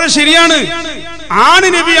പറഞ്ഞു, വളരെ ശരിയാണ്. ആണ്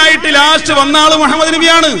നബിയായിട്ട് ലാസ്റ്റ് വന്ന ആള് മുഹമ്മദ്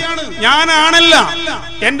നബിയാണ്, ഞാൻ ആണല്ല.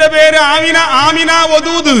 എന്റെ പേര് ആമിന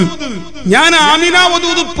വദൂദ്, ഞാൻ ആമിന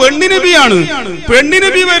വദൂദ് പെണ്ണി നബിയാണ്. പെണ്ണി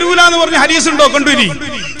നബി വരൂല എന്ന് പറഞ്ഞ ഹദീസ് ഉണ്ടോ? കൊണ്ടുവരി.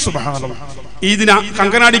 സുബ്ഹാനല്ലാഹ്. ഇതിനാ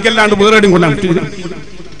കങ്കനാടിക്കല്ലാണ്ട് വേറെ എവിടെയും കൊണ്ടാണ്.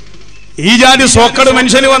 ഈ ജാതി സോക്കട്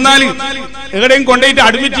മനുഷ്യന് വന്നാൽ എവിടെയും കൊണ്ടുപോയിട്ട്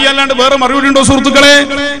അഡ്മിറ്റ് ചെയ്യാല്ലാണ്ട് വേറെ മറുപടി ഉണ്ടോ സുഹൃത്തുക്കളെ?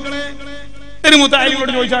 ഒരു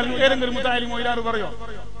മുത്താലിമോട് ചോദിച്ചാൽ ഏതെങ്കിലും മുത്താലിം മൊയ്ലാറ് പറയോ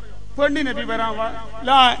പെണ്ണി നബി വരാൻ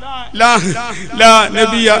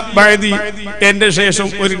എന്റെ ശേഷം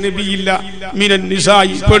ഒരു നബിയില്ല, മിനൻ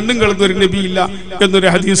നിസായി, പെണ്ണുങ്ങൾക്ക് ഒരു നബിയില്ല എന്നൊരു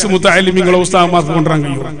ഹദീസ് മുത്താലിമിങ്ങളെ ഉസ്താദന്മാർക്ക് കൊണ്ടുവരാൻ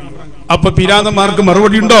കഴിയും? അപ്പൊ പിരാതന്മാർക്ക്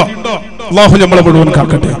മറുപടി ഉണ്ടോ? അല്ലാഹു നമ്മളെ മുഴുവൻ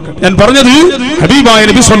കാക്കട്ടെ. ഞാൻ പറഞ്ഞത് ഹബീബായ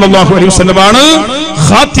നബി സല്ലല്ലാഹു അലൈഹി വസല്ലമാണ്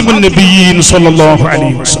ഖാതിമുൻ നബിയീൻ സല്ലല്ലാഹു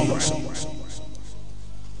അലൈഹി വസല്ലം.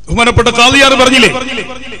 ബഹുമാനപ്പെട്ട ഖാദിയാർ പറഞ്ഞില്ലേ,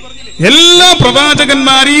 എല്ലാ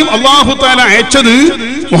പ്രവാചകന്മാരെയും അല്ലാഹു തആല അയച്ചത്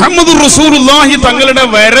മുഹമ്മദുർ റസൂലുള്ളാഹി തങ്ങളുടെ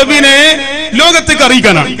വരവിനെ ലോകത്തേക്ക്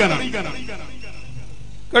അറിയിക്കാനാണ്.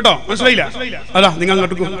 കേട്ടോ, മനസ്സിലായില്ല? അതാ നിങ്ങൾ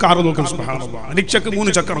അങ്ങോട്ട് കാറ് നോക്കണം. സുബ്ഹാനല്ലാഹ്. റിക്ഷക്ക്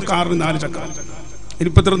 3 ചക്രം, കാറിന് 4 ചക്രം.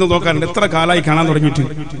 ഇനിപ്പത്തിരുന്ന് നോക്കാറുണ്ട്, എത്ര കാലായി കാണാൻ തുടങ്ങിയിട്ട്.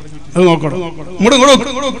 അത് നോക്കണം.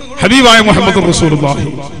 ഹബീബായ മുഹമ്മദുർ റസൂലുള്ളാഹി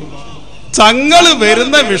തങ്ങൾ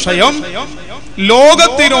വരുന്ന വിഷയം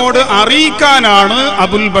ലോകത്തിനോട് അറിയിക്കാനാണ്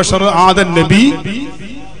അബുൽ ബഷർ ആദൻ നബി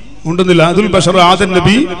ഉണ്ടെന്നില്ല. അബുൽ ബഷർ ആദൻ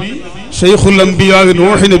നബി, ഷെയ്ഖുൽ അംബിയാ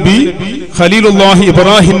നൂഹ് നബി, ഖലീലുല്ലാഹി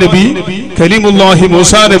ഇബ്രാഹിം നബി, കലീമുല്ലാഹി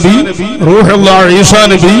മൂസാ നബി, റൂഹുല്ലാഹി ഈസാ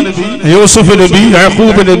നബി, യൂസുഫ് നബി,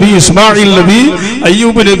 യാഖൂബ് നബി, ഇസ്മായിൽ നബി,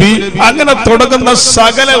 അയ്യൂബ് നബി, അങ്ങനെ തുടങ്ങുന്ന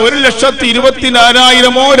സകല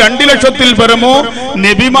 1,24,000 2 ലക്ഷത്തിൽ പരമോ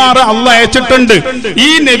നബിമാരെ അള്ളാഹ് അയച്ചിട്ടുണ്ട്. ഈ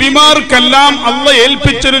നബിമാർക്കെല്ലാം അള്ളാഹ്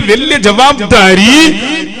ഏൽപ്പിച്ചൊരു വലിയ ജവാബ്ദാരി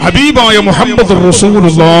ഹബീബായ മുഹമ്മദ്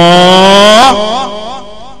റസൂലുള്ളാഹ്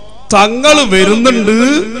തങ്ങൾ വരുന്നുണ്ട്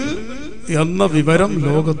എന്ന വിവരം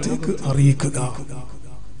ലോകത്തേക്ക് അറിയിക്കുക.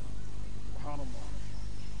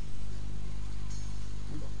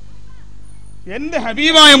 എന്റെ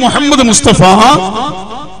ഹബീബായ മുഹമ്മദ് മുസ്തഫ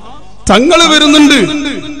തങ്ങൾ വരുന്നുണ്ട്,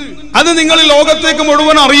 അത് നിങ്ങൾ ലോകത്തേക്ക്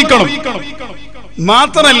മുഴുവൻ അറിയിക്കണം.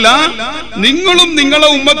 മാത്രമല്ല, നിങ്ങളും നിങ്ങളെ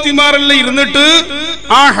ഉമ്മത്തിമാരെല്ലാം ഇരുന്നിട്ട്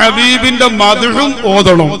ആ ഹബീബിന്റെ മദ്ഹും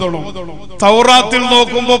ഓതണം. തൗറാത്തിൽ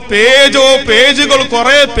നോക്കുമ്പോ പേജുകൾ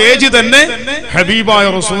കുറെ പേജ് തന്നെ ഹബീബായ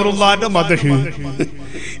റസൂലുള്ളാഹിന്റെ മദ്ഹ്,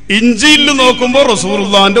 ഇഞ്ചീലിൽ നോക്കുമ്പോ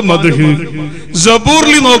റസൂലുള്ളാഹിന്റെ മദ്ഹ്,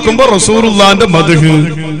 സബൂറിൽ നോക്കുമ്പോ റസൂലുള്ളാഹിന്റെ മദ്ഹ്,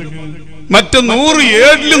 മറ്റ്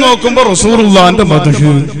 107 നോക്കുമ്പോ റസൂലുള്ളാഹിന്റെ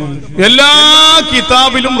മദ്ഹ്, എല്ലാ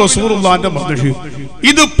കിതാബിലും റസൂലുള്ളാഹിന്റെ മദ്ഹ്.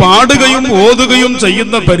 ഇത് പാടുകയും ഓതുകയും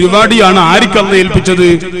ചെയ്യുന്ന പരിപാടിയാണ് ആർക്കല്ല ഏൽപ്പിച്ചത്?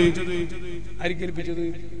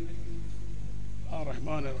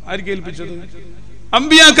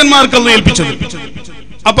 അമ്പിയാക്കന്മാർക്കല്ല ഏൽപ്പിച്ചത്.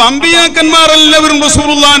 അപ്പൊ അമ്പിയാക്കന്മാരെല്ലാവരും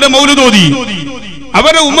റസൂലുള്ളാഹിന്റെ മൗലിദ് ഓതി,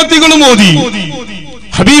 അവരെ ഉമ്മത്തികളും ഓതി,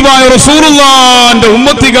 ഹബീബായ റസൂലുള്ളാഹിന്റെ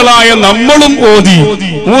ഉമ്മത്തികളായ നമ്മളും ഓതി.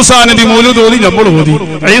 മൂസാ നബി മൗലിദ് ഓതി, നമ്മൾ ഓതി.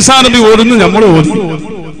 ഈസാ നബി ഓതുന്നു, നമ്മൾ ഓതി.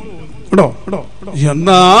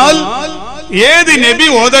 എന്നാൽ ഏത് നബി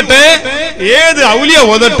ഓതട്ടെ, ഏത് ഔലിയ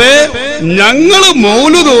ഓതട്ടെ, ഞങ്ങൾ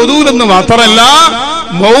മൗലിദ് ഓതൂലെന്ന് മാത്രമല്ല,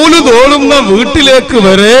 മൗലിദ് ഓടുന്ന വീട്ടിലേക്ക്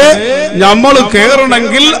വരെ നമ്മൾ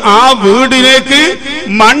കേറണമെങ്കിൽ ആ വീടിലേക്ക്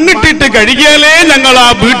മണ്ണിട്ടിട്ട് കഴിയാലേ ഞങ്ങൾ ആ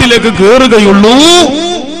വീട്ടിലേക്ക് കേറുകയുള്ളൂ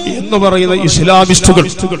എന്ന് പറയുന്ന ഇസ്ലാമിസ്റ്റുകൾ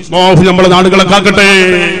നമ്മളെ നാടുകളെ കാക്കട്ടെ.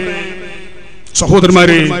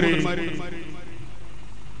 സഹോദരന്മാരെ,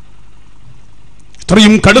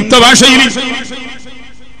 ഇത്രയും കടുത്ത ഭാഷയിൽ,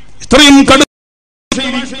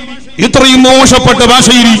 ഇത്രയും മോശപ്പെട്ട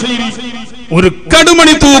ഭാഷയിൽ ഒരു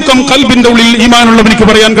കടുമണി തൂക്കം കൽബിന്റെ ഉള്ളിൽ ഈമാനുള്ളവനിക്ക്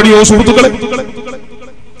പറയാൻ കഴിയോ സുഹൃത്തുക്കളെ?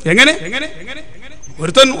 എങ്ങനെ?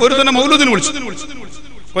 ഒരുത്തന്നെ മൗലൂദിന് വിളിച്ചു,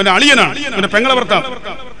 അവന്റെ അളിയനാണ്, അവന്റെ പെങ്ങളെ ഭർത്താവ്.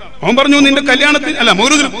 അവൻ പറഞ്ഞു, നിന്റെ കല്യാണത്തിന് അല്ല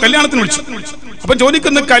മൗലൂദിന് കല്യാണത്തിന് വിളിച്ചു. അപ്പൊ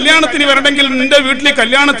ചോദിക്കുന്ന, കല്യാണത്തിന് വരണമെങ്കിൽ നിന്റെ വീട്ടിലെ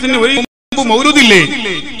കല്യാണത്തിന് ഒരു മൗലൂദില്ലേ?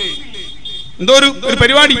 എന്തോ ഒരു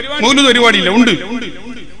പരിപാടി, മൗലൂദ് പരിപാടിയില്ല, ഉണ്ട്.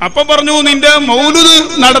 അപ്പൊ പറഞ്ഞു, നിന്റെ മൗലൂദ്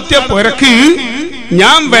നടത്തിയ പുരക്ക്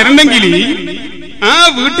ഞാൻ വരണമെങ്കിൽ ആ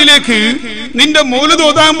വീട്ടിലേക്ക് നിന്റെ മൗലൂദ്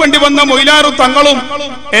ഓതാൻ വേണ്ടി വന്ന മൊയിലാറും തങ്ങളും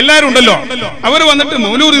എല്ലാരും ഉണ്ടല്ലോ, അവര് വന്നിട്ട്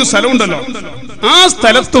മൗലൂദ് സ്ഥലം ഉണ്ടല്ലോ, ആ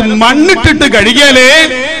സ്ഥലത്ത് മണ്ണിട്ടിട്ട് കഴിയാലേ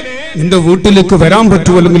നിന്റെ വീട്ടിലേക്ക് വരാൻ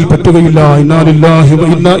പറ്റൂ, അല്ലെങ്കിൽ പറ്റുകയില്ല. ഇന്നാ ലില്ലാഹി വ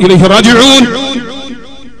ഇന്നാ ഇലൈഹി റാജിഊൻ.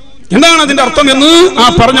 എന്താണ് അതിന്റെ അർത്ഥം എന്ന് ആ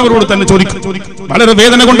പറഞ്ഞവരോട് തന്നെ ചോദിക്കും. വളരെ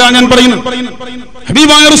വേദന കൊണ്ടാണ് ഞാൻ പറയുന്നത്.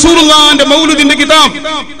 ഹബീബായ റസൂലുള്ളാഹിന്റെ മൗലിദിന്റെ കിതാബ്,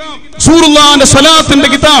 റസൂലുള്ളാഹിന്റെ സ്വലാത്തിന്റെ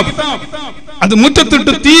കിതാബ്, അത്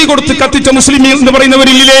മുറ്റത്തിട്ട് തീ കൊടുത്ത് കത്തിച്ച മുസ്ലിമീൻ എന്ന്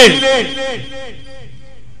പറയുന്നവരില്ലേ?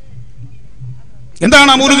 എന്താണ്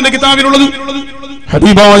ആ മൗലിദിന്റെ കിതാബിലുള്ളത്?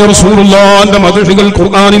 ഹബീബായ റസൂലുള്ളാഹിന്റെ മദ്ഹുകൾ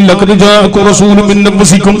ഖുർആനിൽ ലഖദ് ജാഅകും റസൂലുൻ മിൻ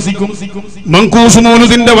അൻഫുസികും. മൻഖൂസ്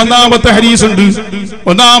മൗലിദിന്റെ 1ാമത്തെ ഹദീസ് ഉണ്ട്,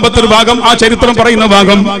 1ാമത്തെ ഭാഗം, ആ ചരിത്രം പറയുന്ന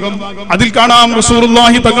ഭാഗം. അതിൽ കാണാം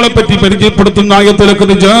റസൂലുള്ളാഹി തങ്ങളെ പറ്റി പരിചയപ്പെടുത്തുന്ന ആയത്ത്,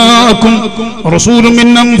 ലഖദ് ജാഅകും റസൂലുൻ മിൻ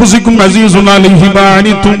അൻഫുസികും അസീസുൻ അലൈഹി മാ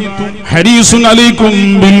അനിതും ഹരീസുൻ അലൈക്കും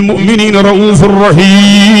ബിൽ മുഅ്മിനീന റഊഫുർ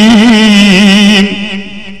റഹീം.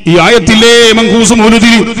 ഈ ആയത്തിലെ മൻഖൂസ്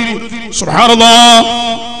മൗലിദിൽ സുബ്ഹാനല്ലാഹ്,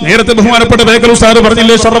 നേരത്തെ ബഹുമാനപ്പെട്ട ബേക്കൽ ഉസ്താദ്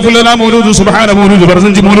പറഞ്ഞില്ലേ, ശറഫുൽ അലാ മൗലൂദ്, സുബ്ഹാന മൗലൂദ്,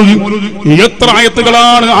 15 മൗലൂദ്. എത്ര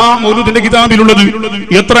ആയത്തുകളാണ് ആ മൗലൂദിന്റെ കിതാബിലുള്ളത്,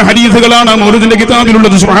 എത്ര ഹദീസുകളാണ് ആ മൗലൂദിന്റെ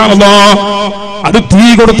കിതാബിലുള്ളത്. സുബ്ഹാനല്ലാഹ്, അത് തീ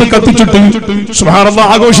കൊടുത്ത് കത്തിച്ചിട്ട് സുബ്ഹാനല്ലാഹ്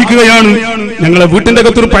ആഘോഷിക്കുകയാണ്. ഞങ്ങളെ വീട്ടിന്റെ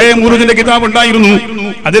അകത്തൊരു പഴയ മൗലൂദിന്റെ കിതാബ് ഉണ്ടായിരുന്നു,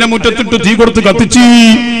 അതിനെ മുറ്റത്തിട്ട് തീ കൊടുത്ത് കത്തിച്ച്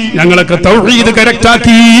ഞങ്ങളൊക്കെ തൗഹീദ്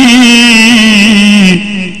കറക്റ്റാക്കി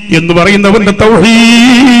എന്ന് പറയുന്നവന്റെ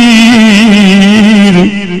തൗഹീദ്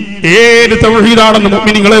ഏത് തൗഹീദാണെന്ന്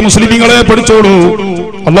മുഅ്മിനീങ്ങളെ, മുസ്ലിമീങ്ങളെ പഠിച്ചോളൂ.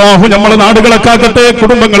 അല്ലാഹു നമ്മളെ നാടുകളെ കാക്കട്ടെ,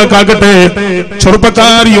 കുടുംബങ്ങളെ കാക്കട്ടെ.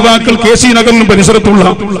 ചെറുപ്പക്കാർ, യുവാക്കൾ, കേസി നഗറിലും പരിസരത്തുള്ള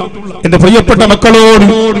എന്റെ പ്രിയപ്പെട്ട മക്കളോട്,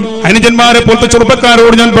 അനുജന്മാരെ പോലത്തെ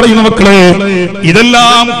ചെറുപ്പക്കാരോട് ഞാൻ പറയുന്ന, മക്കളെ,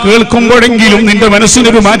 ഇതെല്ലാം കേൾക്കുമ്പോഴെങ്കിലും നിന്റെ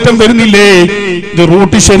മനസ്സിനൊരു മാറ്റം വരുന്നില്ലേ? ഇത്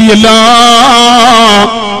റൂട്ട് ശരിയല്ല.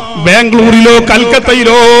 ബാംഗ്ലൂരിലോ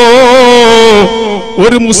കൽക്കത്തയിലോ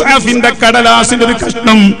ഒരു മുസാഫിന്റെ കടലാസിന്റെ ഒരു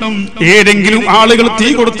കഷ്ണം ഏതെങ്കിലും ആളുകൾ തീ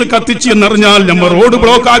കൊടുത്ത് കത്തിച്ച് എന്നറിഞ്ഞാൽ നമ്മൾ റോഡ്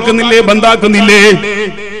ബ്ലോക്ക് ആക്കുന്നില്ലേ, ബന്ധാക്കുന്നില്ലേ?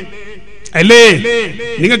 അല്ലേ?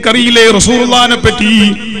 നിങ്ങൾക്കറിയില്ലേ റസൂലുള്ളാഹിനെ പറ്റി?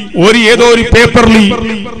 ഏതോ ഒരു പേപ്പറിൽ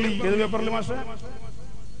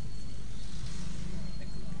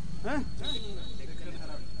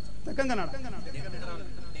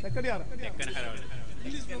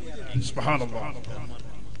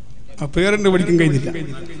ആ പേരെന്നെ പഠിക്കാൻ കഴിഞ്ഞില്ല.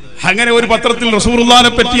 അങ്ങനെ ഒരു പത്രത്തിൽ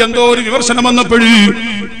റസൂലുള്ളാഹിനെ പറ്റി എന്തോ ഒരു വിമർശനം വന്നപ്പോഴ്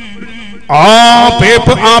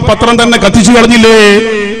ആ പത്രം തന്നെ കത്തിച്ചു കളഞ്ഞില്ലേ?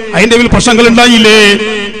 അതിന്റെ പേരിൽ പ്രശ്നങ്ങൾ ഉണ്ടായില്ലേ?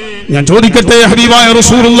 ഞാൻ ചോദിക്കട്ടെ, ഹബീബായ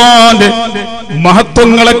റസൂലുള്ളാഹിന്റെ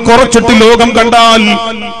മഹത്വങ്ങളെ കുറച്ചിട്ട് ലോകം കണ്ടാൽ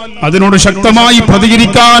അതിനോട് ശക്തമായി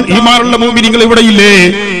പ്രതികരിക്കാൻ ഈമാനുള്ള മുഅ്മിനീങ്ങൾ ഇവിടെയില്ലേ?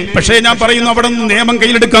 പക്ഷേ ഞാൻ പറയുന്നു, അവിടെ നിന്ന് നിയമം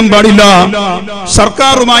കയ്യിലെടുക്കാൻ പാടില്ല,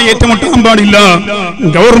 സർക്കാരുമായി ഏറ്റുമുട്ടാൻ പാടില്ല,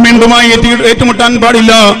 ഗവൺമെന്റുമായി ഏറ്റുമുട്ടാൻ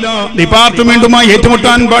പാടില്ല, ഡിപ്പാർട്ട്മെന്റുമായി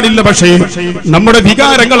ഏറ്റുമുട്ടാൻ പാടില്ല. പക്ഷേ നമ്മുടെ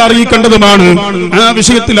വികാരങ്ങൾ അറിയിക്കേണ്ടതുമാണ്. ആ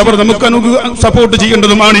വിഷയത്തിൽ അവർ നമുക്ക് സപ്പോർട്ട്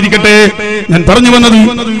ചെയ്യേണ്ടതുമാണ്. ഇരിക്കട്ടെ, ഞാൻ പറഞ്ഞു വന്നത്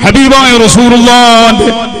ഹബീബായ റസൂലുള്ളാഹിന്റെ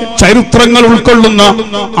ചരിത്രങ്ങൾ ഉൾക്കൊള്ളുന്ന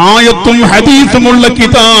ആയത്തും ഹദീസുമുള്ള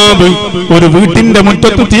കിതാബ് ഒരു വീട്ടിന്റെ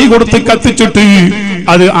മുറ്റത്ത് തീ കൊടുത്ത് കത്തിച്ചിട്ട്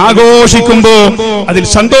അത് ആഘോഷിക്കുമ്പോ അതിൽ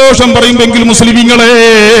സന്തോഷം പറയുമെങ്കിൽ മുസ്ലിമീങ്ങളെ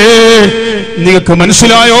നിങ്ങൾക്ക്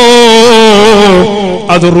മനസ്സിലായോ?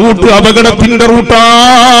 അത് അപകടത്തിന്റെ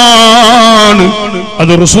റൂട്ടാണ്.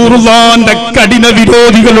 അത് റസൂലുള്ളാഹിന്റെ കഠിന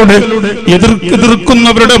വിരോധികളുടെ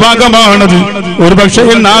എതിർക്കുന്നവരുടെ ഭാഗമാണത്. ഒരു പക്ഷേ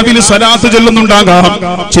നാവിൽ സലാത്ത് ചൊല്ലുന്നുണ്ടാകാം,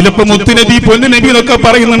 ചിലപ്പോ മുത്തുനബി പൊന്നുനബി എന്നൊക്കെ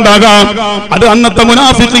പറയുന്നുണ്ടാകാം. അത് അന്നത്തെ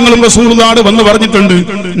മുനാഫിഖീങ്ങളും റസൂലുള്ളാഹിനോട് വന്ന് പറഞ്ഞിട്ടുണ്ട്,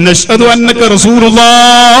 നശ്ഹദു അന്നക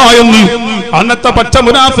റസൂലുള്ളാഹ് എന്ന്. അന്നത്തെ പച്ച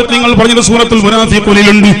മുനാഫിഖീങ്ങൾ പറഞ്ഞ സൂറത്തുൽ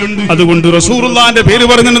മുനാഫിഖൂനിലുണ്ട്. അതുകൊണ്ട് റസൂലുള്ളാഹിന്റെ പേര്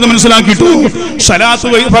പറയുന്നുണ്ടെന്ന് മനസ്സിലാക്കിയിട്ടോ, സലാത്ത്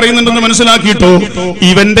പറയുന്നുണ്ടെന്ന് മനസ്സിലാക്കിയിട്ടോ,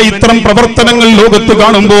 ഇവന്റെ ഇത്തരം പ്രവർത്തനങ്ങൾ ലോകത്ത്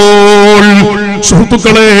കാണുമ്പോൾ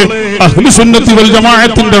സുഹൃത്തുക്കളെ, അഹ്ലുസുന്നത്തി വൽ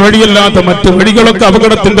ജമാഅത്തിന്റെ വഴിയല്ലാത്ത മറ്റു വഴികളൊക്കെ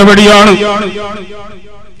അപകടത്തിന്റെ വഴിയാണ്.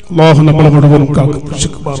 അല്ലാഹു നമ്മളെ മുഴുവൻ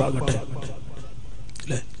കാക്കുമാറാകട്ടെ.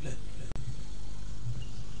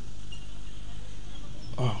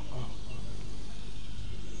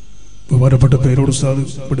 ബഹുമാനപ്പെട്ട പേരോട് ഉസ്താദ്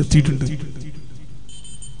ഇവിടെ എത്തിയിട്ടുണ്ട്.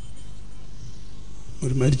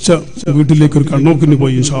 ഒരു മരിച്ച വീട്ടിലേക്ക് ഒരു കണ്ണോക്കിന്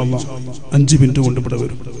പോയി. ഇൻഷാ അല്ലാഹ് 5 മിനിറ്റ് കൊണ്ട് ഇവിടെ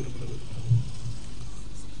വരും.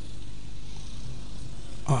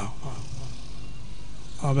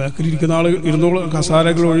 ആ ബാക്കിൽ ഇരിക്കുന്ന ആള് ഇരുന്നോളൂ.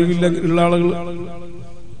 കസാരകൾ ഒഴിവില്ല ഉള്ള ആളുകൾ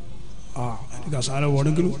കസാര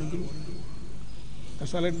ഓടെങ്കിലും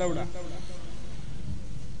കസാല ഉണ്ടാവില്ല.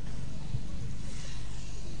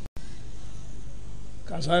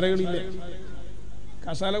 കസാരകളില്ലേ?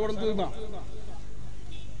 കസാല കൊടുത്ത് തീർന്നാ.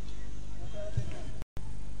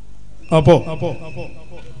 അപ്പോ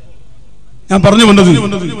ഞാൻ പറഞ്ഞു വന്നത്,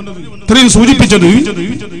 ഇത്രയും സൂചിപ്പിച്ചത്,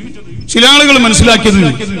 ചില ആളുകൾ മനസ്സിലാക്കിയത്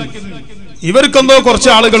ഇവർക്കെന്തോ കുറച്ച്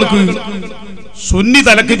ആളുകൾക്ക് സുന്നി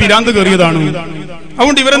തലക്ക് പിരാന്ത് കയറിയതാണ്,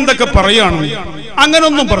 അതുകൊണ്ട് ഇവരെന്തൊക്കെ പറയാണ്,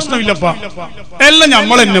 അങ്ങനൊന്നും പ്രശ്നമില്ലപ്പാ, എല്ലാം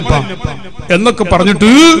നമ്മളെന്നെപ്പാ എന്നൊക്കെ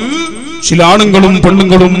പറഞ്ഞിട്ട് ചില ആണുങ്ങളും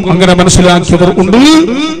പെണ്ണുങ്ങളും അങ്ങനെ മനസ്സിലാക്കിയവർ ഉണ്ട്.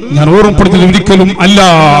 ഞാൻ ഓർമ്മപ്പെടുത്തിയത് ഒരിക്കലും അല്ല.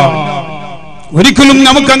 ഒരിക്കലും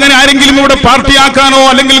നമുക്ക് അങ്ങനെ ആരെങ്കിലും ഇവിടെ പാർട്ടിയാക്കാനോ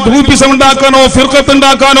അല്ലെങ്കിൽ ഗ്രൂപ്പിസം ഉണ്ടാക്കാനോ ഫിർഖത്ത്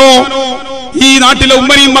ഉണ്ടാക്കാനോ ഈ നാട്ടിലെ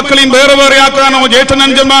ഉമ്മനെയും മക്കളെയും വേറെ വേറെ ആക്കാനോ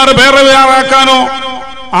ജ്യേഷ്ഠനഞ്ചന്മാരെ വേറെ വേറെ ആക്കാനോ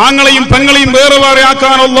ആങ്ങളെയും പെങ്ങളെയും വേറെ വേറെ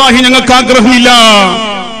ആക്കാനോ അല്ലാഹി ഞങ്ങൾക്ക് ആഗ്രഹമില്ല.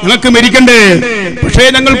 ഞങ്ങൾക്ക് മരിക്കണ്ടേ. പക്ഷേ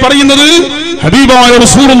ഞങ്ങൾ പറയുന്നത് ഹബീബായ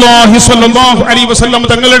റസൂലുള്ളാഹി സ്വല്ലല്ലാഹു അലൈഹി വസല്ലം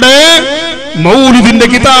തങ്ങളുടെ മൗലിദിന്റെ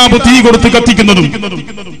കിതാബ് തീ കൊടുത്ത് കത്തിക്കുന്നതും,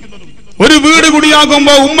 ഒരു വീട്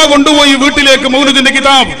കുടിയാകുമ്പോ ഉമ്മ കൊണ്ടുപോയി വീട്ടിലേക്ക് മൗലിദിന്റെ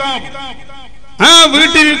കിതാബ്, ആ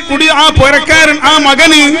വീട്ടിൽ കൂടി ആ പുരക്കാരൻ ആ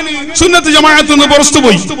മകന് സുന്നത്ത് ജമാഅത്ത് നിന്ന്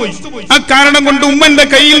പുറത്തുപോയി. ആ കാരണം കൊണ്ട് ഉമ്മന്റെ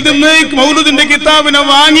കയ്യിൽ നിന്ന് മൗലിദിന്റെ കിതാബിനെ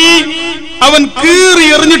വാങ്ങി അവൻ കീറി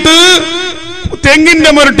എറിഞ്ഞിട്ട്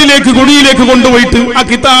തെങ്ങിന്റെ മുരട്ടിലേക്ക് കുടിയിലേക്ക് കൊണ്ടുപോയിട്ട് ആ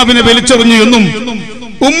കിതാബിനെ വലിച്ചെറിഞ്ഞു എന്നും,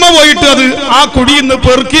 ഉമ്മ പോയിട്ട് അത് ആ കുടിയിൽ നിന്ന്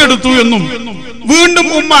പെറുക്കിയെടുത്തു എന്നും, വീണ്ടും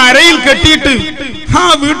ഉമ്മ അരയിൽ കെട്ടിയിട്ട് ആ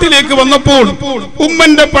വീട്ടിലേക്ക് വന്നപ്പോൾ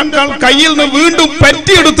ഉമ്മന്റെ കയ്യിൽ നിന്ന് വീണ്ടും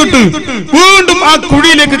പറ്റിയെടുത്തിട്ട് വീണ്ടും ആ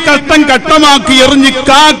കുഴിയിലേക്ക് കട്ടം കട്ടമാക്കി എറിഞ്ഞ്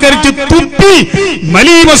കാക്കരിച്ച് തുപ്പി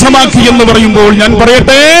മലീമസമാക്കി എന്ന് പറയുമ്പോൾ ഞാൻ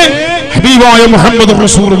പറയട്ടെ, ഹബീബായ മുഹമ്മദ്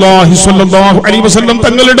റസൂലുള്ളാഹി സ്വല്ലല്ലാഹു അലൈഹി വസല്ലം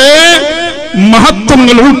തങ്ങളുടെ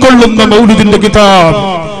മഹത്വങ്ങൾ ഉൾക്കൊള്ളുന്ന മൗലിദിന്റെ കിതാബ്,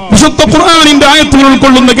 വിശുദ്ധ ഖുർആനിന്റെ ആയത്തുകൾ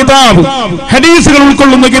ഉൾക്കൊള്ളുന്ന കിതാബ്, ഹദീസുകൾ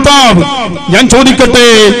ഉൾക്കൊള്ളുന്ന കിതാബ്, ഞാൻ ചോദിക്കട്ടെ,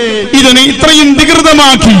 ഇതിനെ ഇത്രയും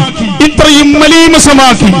വികൃതമാക്കി ഇത്രയും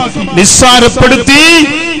മലീമസമാക്കി നിസ്സാരപ്പെടുത്തി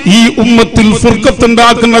ഈ ഉമ്മത്തിൽ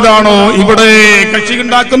ഫിർഖത്തുണ്ടാക്കുന്നതാണോ ഇവിടെ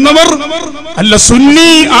കക്ഷിയുണ്ടാക്കുന്നവർ? അല്ല,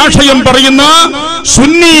 സുന്നി ആശയം പറയുന്ന,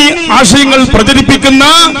 സുന്നി ആശയങ്ങൾ പ്രചരിപ്പിക്കുന്ന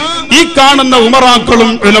ഈ കാണുന്ന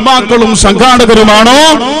ഉമറാക്കളും ഉലമാക്കളും സംഘാടകരുമാണോ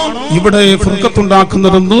ഇവിടെ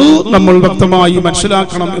ഫിർഖത്തുണ്ടാക്കുന്നതെന്ന് നമ്മൾ വ്യക്തമായി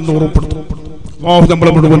മനസ്സിലാക്കണം എന്ന് ഉറപ്പെടുത്തും. അല്ലാഹു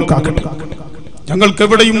നമ്മളെ മുഴുവൻ കാക്കട്ടെ. ഞങ്ങൾക്ക്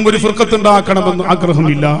എവിടെയും ഒരു ഫിർഖത്തുണ്ടാക്കണമെന്ന്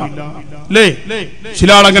ആഗ്രഹമില്ല. അല്ലേ? ചില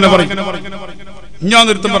ആളങ്ങനെ പറയും. ഞാൻ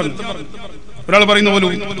നിർത്തം പറഞ്ഞു, ഒരാൾ പറയുന്ന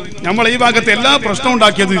പോലും നമ്മൾ ഈ ഭാഗത്ത് എല്ലാ പ്രശ്നവും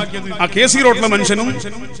ഉണ്ടാക്കിയത് ആ കേസി റോട്ടിലെ മനുഷ്യനും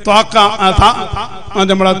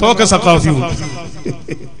നമ്മളെ തോക്ക സഖാഫിയും.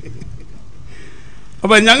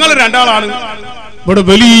 അപ്പൊ ഞങ്ങൾ രണ്ടാളാണ് ഇവിടെ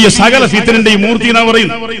വലിയ സകല ഫിത്തനിന്റെ മൂർത്തി എന്നാ പറയും.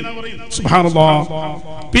 സുബ്ഹാനല്ലാഹ്.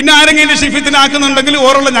 പിന്നെ ആരെങ്കിലും ഫിത്തനാക്കുന്നുണ്ടെങ്കിൽ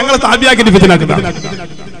ഓറുള്ള ഞങ്ങളെ താബിയാക്കിട്ട് ഫിത്തനാക്കുന്നതാണ്.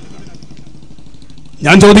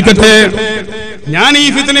 ഞാൻ ചോദിക്കട്ടെ, ഞാൻ ഈ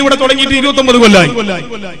ഫിത്തന ഇവിടെ തുടങ്ങിയിട്ട് 29 കൊല്ലായി.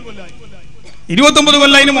 29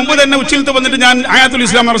 കൊല്ലം മുമ്പ് തന്നെ ഉച്ചിലത്ത് വന്നിട്ട് ഞാൻ ആയത്തുൽ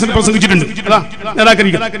ഇസ്ലാം പ്രസംഗിച്ചിട്ടുണ്ട്.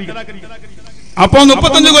 അപ്പൊ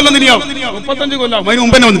 35 കൊല്ലം തിരിയാവും. 35 കൊല്ലം അതിന്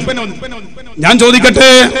മുമ്പേ വന്നു. ഞാൻ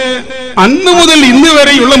ചോദിക്കട്ടെ, അന്ന് മുതൽ ഇന്ന്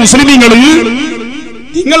വരെയുള്ള മുസ്ലിമീങ്ങൾ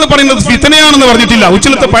നിങ്ങൾ പറയുന്നത് ഫിത്തനയാണെന്ന് പറഞ്ഞിട്ടില്ല.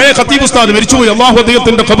 ഉച്ചിലത്തെ പഴയ ഖത്തീബ് ഉസ്താദ് മരിച്ചുപോയി. അല്ലാഹു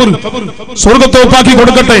അദ്ദേഹത്തിന്റെ ഖബർ സ്വർഗ്ഗത്തോപ്പാക്കി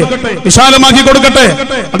കൊടുക്കട്ടെ, വിശാലമാക്കി കൊടുക്കട്ടെ.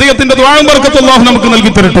 അദ്ദേഹത്തിന്റെ ദുആവും ബർക്കത്തും അല്ലാഹു നമുക്ക്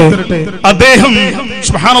നൽകി തരട്ടെ. അദ്ദേഹം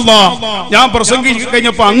സുബ്ഹാനല്ലാഹ്, ഞാൻ പ്രസംഗിച്ചു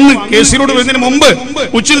കഴിഞ്ഞപ്പോ അന്ന് കേസിനോട് വരുന്നതിന് മുമ്പ്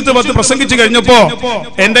ഉച്ചിലത്ത് പത്ത് പ്രസംഗിച്ചു കഴിഞ്ഞപ്പോ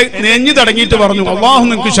എന്റെ നെഞ്ഞു തടങ്ങിയിട്ട് പറഞ്ഞു, അല്ലാഹു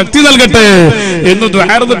നിങ്ങൾക്ക് ശക്തി നൽകട്ടെ എന്ന്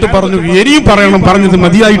ദുആർന്നിട്ട് പറഞ്ഞു. ഇനിയും പറയണം, പറഞ്ഞത്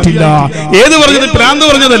മതിയായിട്ടില്ല. ഏത് പറഞ്ഞത്? ഭ്രാന്ത്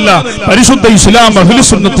പറഞ്ഞതല്ല, പരിശുദ്ധ ഇസ്ലാം അഹ്ലു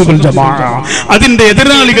സുന്നത്ത് വൽ ജമാഅ അതിന്റെ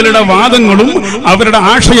എതിരാളികളുടെ വാദങ്ങളും അവരുടെ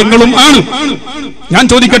ആശയങ്ങളും ആണ്. ഞാൻ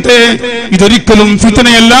ചോദിക്കട്ടെ, ഇതൊരിക്കലും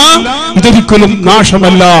ഫിത്നയല്ല, ഇതൊരിക്കലും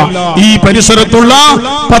നാശമല്ല. ഈ പരിസരത്തുള്ള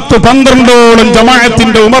 10-12ഓളം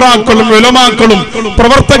ജമാഅത്തിന്റെ ഉമറാക്കളും ഉലമാക്കളും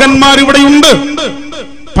പ്രവർത്തകന്മാർ ഇവിടെയുണ്ട്.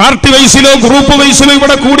 പാർട്ടി വൈസിലോ ഗ്രൂപ്പ് വൈസിലോ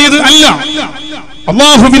ഇവിടെ കൂടിയത് അല്ല.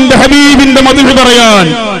 അല്ലാഹുവിന്റെ ഹബീബിന്റെ മദ്ഹ് പറയാൻ,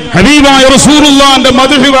 ഹബീബായ റസൂലുള്ളാഹിന്റെ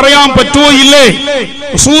മദ്ഹ് പറയാൻ പറ്റുമോ ഇല്ലേ?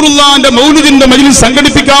 റസൂലുള്ളാഹിന്റെ മൗലിദിന്റെ മജ്ലിസ്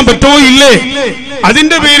സംഘടിപ്പിക്കാൻ പറ്റുമോ ഇല്ലേ?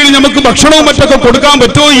 അതിന്റെ പേരിൽ നമുക്ക് ഭക്ഷണവും മറ്റൊക്കെ കൊടുക്കാൻ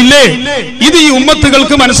പറ്റുമോ ഇല്ലേ? ഇത് ഈ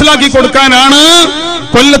ഉമ്മത്തുകൾക്ക് മനസ്സിലാക്കി കൊടുക്കാനാണ്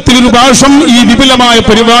കൊല്ലത്തിൽ ഒരു പ്രാവശ്യം ഈ വിപുലമായ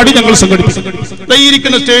പരിപാടി ഞങ്ങൾ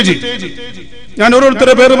സംഘടിപ്പിച്ചിരിക്കുന്ന സ്റ്റേജ്. ഞാൻ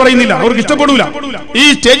ഓരോരുത്തരുടെ പേര് പറയുന്നില്ല, അവർക്ക് ഇഷ്ടപ്പെടൂല. ഈ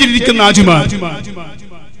സ്റ്റേജിൽ ഇരിക്കുന്ന ആജിമാർ,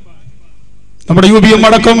 നമ്മുടെ യുബിഎം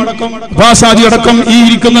അടക്കം വാസാജി അടക്കം ഈ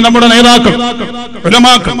ഇരിക്കുന്ന നമ്മുടെ നേതാക്കൾ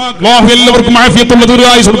ഉലമാക്കൾ, അല്ലാഹു എല്ലാവർക്കും ആഫിയത്തുള്ള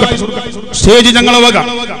ദീർഘായുസ്സ് കൊടുക്കട്ടെ. സ്റ്റേജ് ഞങ്ങളെ വക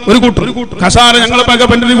ഒരു കൂട്ടർ, കസാര ഞങ്ങളെ വക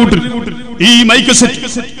പെണ്ണിന് കൂട്ടർ, ഈ മൈക്ക് സെറ്റ്,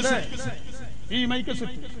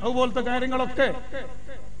 അതുപോലത്തെ കാര്യങ്ങളൊക്കെ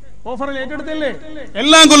ഓഫറിൽ ഏറ്റെടുത്തില്ലേ?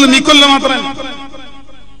 എല്ലാം കൊല്ലും, ഈ കൊല്ലം മാത്രമല്ല.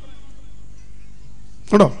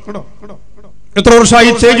 എത്ര വർഷമായി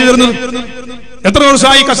സ്റ്റേജ് ചേർന്നത്? എത്ര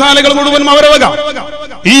വർഷമായി കസാലകൾ മുഴുവൻ അവരെ വക?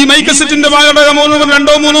 ഈ മൈക്ക് സെറ്റിന്റെ ഭാഗയുടെ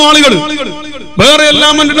 2-3 ആളുകൾ, വേറെ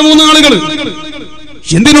എല്ലാം 2-3 ആളുകൾ.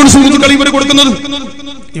 എന്തിനോട് സുഹൃത്തുക്കൾ ഇവർ കൊടുക്കുന്നത്?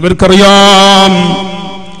 ഇവർക്കറിയാം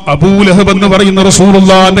അബൂലഹബ് എന്ന് പറയുന്ന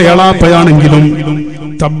റസൂലുള്ളാഹിന്റെ എളാപ്പയാണെങ്കിലും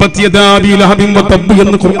തബ്ബത് യദാ അബീ ലഹബിൻ വതബ്ബ്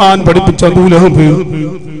എന്ന് ഖുർആൻ പഠിപ്പിച്ച അബൂലഹബ്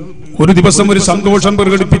ഒരു ദിവസം ഒരു സന്തോഷം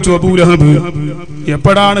പ്രകടിപ്പിച്ചു. അബൂലഹബ്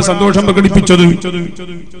എപ്പോഴാണ് സന്തോഷം പ്രകടിപ്പിച്ചത്?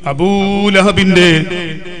 അബൂലഹബിന്റെ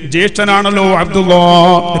ജ്യേഷ്ഠനാണല്ലോ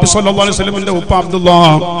അബ്ദുല്ലാഹ്, നബി സല്ലല്ലാഹു അലൈഹി വസല്ലമിന്റെ ഉപ്പ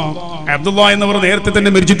അബ്ദുല്ലാഹ്. അബ്ദുല്ലാഹ് എന്നവർ നേരത്തെ തന്നെ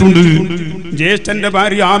മരിച്ചിട്ടുണ്ട്. ജ്യേഷ്ഠന്റെ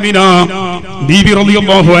ഭാര്യ ആമിന ബീബി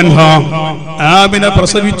റളിയല്ലാഹു അൻഹാ ആമിന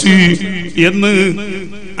പ്രസവിച്ചു എന്ന്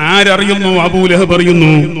ആരറിയുന്നു? അബൂലഹബ്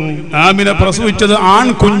അറിയുന്നു. ആമിന പ്രസവിച്ചത്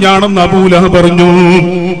ആൺകുഞ്ഞാണെന്ന് അബൂലഹബ് പറഞ്ഞു.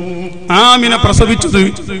 ആമിന പ്രസവിച്ചത്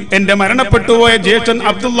എന്റെ മരണപ്പെട്ടുപോയ ജ്യേഷ്ഠൻ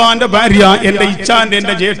അബ്ദുല്ലാന്റെ ഭാര്യ, എന്റെ ഇച്ചാന്റെ,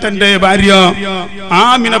 എന്റെ ജ്യേഷ്ഠന്റെ ഭാര്യ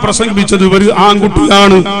ആമിന പ്രസവിച്ചത് ഒരു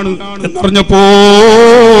ആൺകുട്ടിയാണ് എന്നറിഞ്ഞപ്പോൾ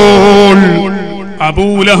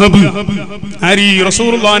അബൂലഹബ്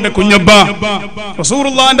റസൂലുള്ളാഹിന്റെ കുഞ്ഞബ്ബ,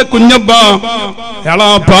 റസൂലുള്ളാഹിന്റെ കുഞ്ഞബ്ബ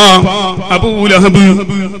എളാപ്പ അബൂലഹബ്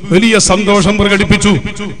വലിയ സന്തോഷം പ്രകടിപ്പിച്ചു.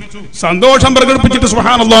 സന്തോഷം പ്രകടിപ്പിച്ചിട്ട്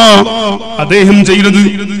സുബ്ഹാനല്ലാഹ് അദ്ദേഹം ചെയ്തത്,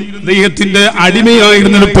 അദ്ദേഹത്തിന്റെ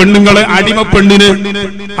അടിമയായിരുന്ന പെണ്ണുങ്ങളെ, അടിമ പെണ്ണിനെ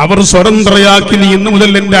അവർ സ്വതന്ത്രയാക്കി. നീ ഇന്നു മുതൽ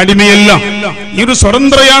എന്റെ അടിമയല്ല, ഈ ഒരു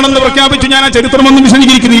സ്വതന്ത്രയാണെന്ന് പ്രഖ്യാപിച്ചു. ഞാൻ ആ ചരിത്രമൊന്നും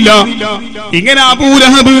വിശദീകരിക്കുന്നില്ല. ഇങ്ങനെ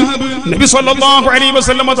അബൂലഹബ് നബി സല്ലല്ലാഹു അലൈഹി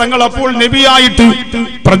വസല്ലമ തങ്ങൾ അപ്പോൾ നബിയായിട്ട്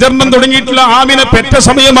പ്രചരണം തുടങ്ങിയിട്ടുള്ള ആമിന പെറ്റ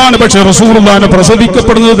സമയമാണ്. പക്ഷെ റസൂലുള്ളാഹിനെ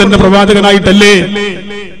പ്രസവിക്കപ്പെടുന്നത് തന്നെ പ്രവാചകനായിട്ടല്ലേ?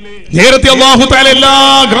 നേരത്തെ അല്ലാഹു തആല എല്ലാ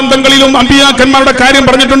ഗ്രന്ഥങ്ങളിലും അമ്പിയാക്കന്മാരുടെ കാര്യം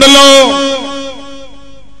പറഞ്ഞിട്ടുണ്ടല്ലോ.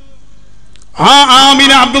 ആ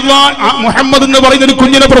ആമിന മുഹമ്മദ് എന്ന് പറയുന്ന ഒരു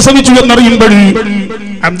കുഞ്ഞിനെ പ്രസവിച്ചു എന്നറിയുമ്പോൾ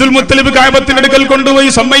അബ്ദുൽ മുത്തലിബ് കഅബത്തിന്റെ അടുക്കൽ കൊണ്ടുപോയി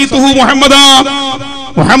സമ്മൈതുഹു മുഹമ്മദാ,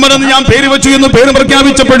 മുഹമ്മദ് എന്ന് ഞാൻ പേര് വെച്ചു എന്ന് പേര്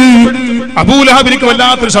പ്രഖ്യാപിച്ചപ്പോൾ അബൂലഹബിന്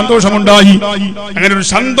വല്ലാത്തൊരു സന്തോഷമുണ്ടായി. അങ്ങനെ ഒരു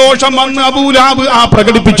സന്തോഷം അന്ന് അബൂലഹബ്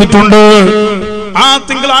പ്രകടിപ്പിച്ചിട്ടുണ്ട്. ആ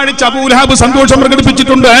തിങ്കളാഴ്ച അബൂലഹബ് സന്തോഷം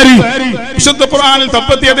പ്രകടിപ്പിച്ചിട്ടുണ്ട്. ആര്? വിശുദ്ധ ഖുർആനിൽ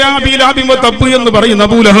തബ്ബത് യദാ അബീ ലഹബിൻ വതബ്ബ് എന്ന് പറയുന്ന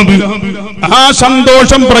അബൂലഹബ് ആ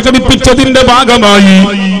സന്തോഷം പ്രകടിപ്പിച്ചതിന്റെ ഭാഗമായി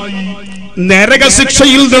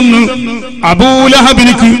നരകശിക്ഷയിൽ നിന്ന്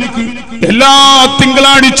അബൂലഹബിനിക്ക് എല്ലാ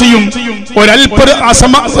തിങ്കളാഴ്ചയും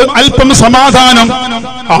അല്പം സമാധാനം,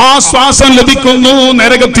 ആശ്വാസം ലഭിക്കുന്നു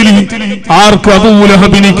നരകത്തിൽ. ആർക്ക്?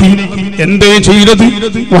 അബൂലഹബിനിക്ക്. എന്തേ ചെയ്തത്?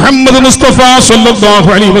 മുഹമ്മദ് മുസ്തഫ സല്ലല്ലാഹു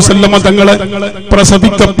അലൈഹി വസല്ലമ തങ്ങളെ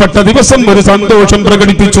പ്രസവിക്കപ്പെട്ട ദിവസം ഒരു സന്തോഷം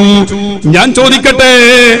പ്രകടിപ്പിച്ചു. ഞാൻ ചോദിക്കട്ടെ,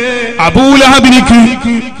 അബൂലഹബിനിക്ക്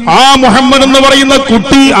ആ മുഹമ്മദ് എന്ന് പറയുന്ന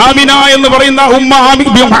കുട്ടി, ആമിന എന്ന് പറയുന്ന ഉമ്മ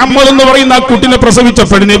മുഹമ്മദ് എന്ന് പറയുന്ന ആ കുട്ടിനെ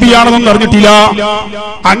പ്രസവിച്ചപ്പോൾ നബിയാണെന്ന് അറിഞ്ഞിട്ടില്ല.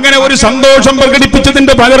 അങ്ങനെ ഒരു സന്തോഷം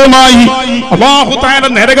പ്രകടിപ്പിച്ചതിന്റെ പകരമായി അല്ലാഹു തആല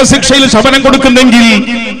നരകശിക്ഷയിൽ ശമനം കൊടുക്കുന്നെങ്കിൽ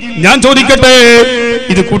ഞാൻ ചോദിക്കട്ടെ,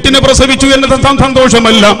 ഇത് കുട്ടിനെ പ്രസവിച്ചു എന്നത്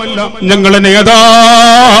സന്തോഷമല്ല. ഞങ്ങളെ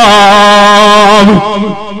നേതാവ്,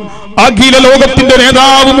 അഖില ലോകത്തിന്റെ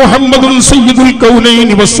നേതാവ് മുഹമ്മദുൻ സയ്യിദുൽ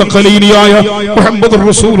കൗനൈനി വസ്സഖലൈനിയായ മുഹമ്മദുർ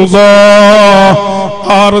റസൂലുള്ളാഹ്,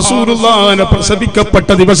 ആ റസൂലുള്ളാഹിനെ പ്രസവിക്കപ്പെട്ട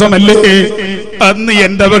ദിവസമല്ലേ അന്ന്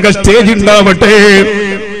എന്റെ വക സ്റ്റേജ് ഉണ്ടാവട്ടെ.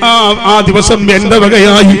 ആ ദിവസം എന്റെ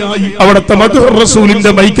വകയായി അവിടുത്തെ മദഹുർ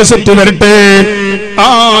റസൂലിന്റെ മൈക്ക് സെറ്റ് വരട്ടെ. ആ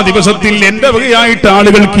ദിവസത്തിൽ എന്റെ വകയായിട്ട്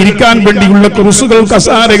ആളുകൾക്ക് ഇരിക്കാൻ വേണ്ടിയുള്ള കുർസുകൾ,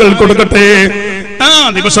 കസാരകൾ കൊടുക്കട്ടെ. ആ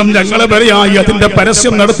ദിവസം ഞങ്ങളെ വരെയായി അതിന്റെ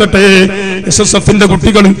പരസ്യം നടത്തട്ടെ. SSFന്റെ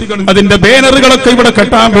കുട്ടികൾ അതിന്റെ ബാനറുകളൊക്കെ ഇവിടെ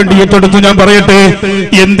കെട്ടാൻ വേണ്ടി ഏറ്റെടുത്തു. ഞാൻ പറയട്ടെ,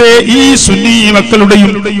 എന്തേ ഈ സുന്നി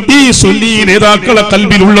മക്കളുടെയും ഈ സുന്നി നേതാക്കളെ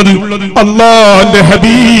കൽബിലുള്ളത് അല്ലാഹുവിന്റെ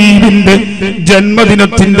ഹബീബിന്റെ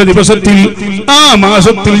ജന്മദിനത്തിന്റെ ദിവസത്തിൽ, ആ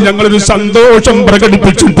മാസത്തിൽ ഞങ്ങളൊരു സന്തോഷം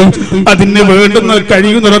പ്രകടിപ്പിച്ചിട്ട് അതിന് വേണ്ടുന്ന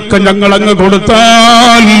കഴിയുന്നതൊക്കെ ഞങ്ങൾ അങ്ങ്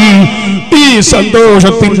കൊടുത്താൽ ഈ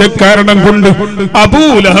സന്തോഷത്തിന്റെ കാരണം കൊണ്ട്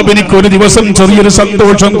അബൂലഹബിനിക്ക് ഒരു ദിവസം ചെറിയൊരു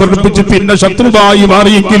സന്തോഷം പ്രകടിപ്പിച്ച് പിന്നെ ശത്രുവായി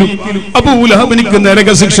മാറിയെങ്കിലും അബൂലഹബിനിക്ക്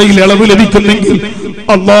നരകശിക്ഷയിൽ ഇളവ് ലഭിക്കുന്നെങ്കിൽ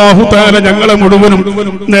അല്ലാഹു തആല ഞങ്ങളെ മുഴുവനും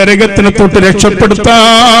നരകത്തിനെ തൊട്ട്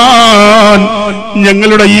രക്ഷപ്പെടുത്താൻ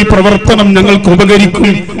ഞങ്ങളുടെ ഈ പ്രവർത്തനം ഞങ്ങൾക്ക് ഉപകരിക്കും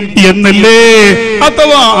എന്നല്ലേ,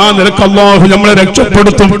 അഥവാ ആ നിലക്ക് അല്ലാഹു നമ്മളെ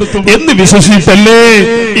രക്ഷപ്പെടുത്തും എന്ന് വിശ്വസിച്ചല്ലേ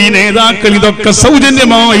ഈ നേതാക്കൾ ഇതൊക്കെ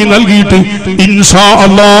സൗജന്യമായി നൽകിയിട്ട് ഇൻഷാ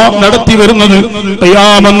അല്ലാഹ് നടത്തി വരുന്നത്.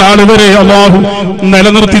 ഖിയാമത്ത് നാൾ വരെ അല്ലാഹു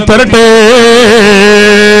നിലനിർത്തി തരട്ടെ.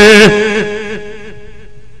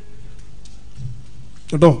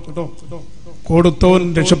 കേട്ടോ, കൊടുത്തോൻ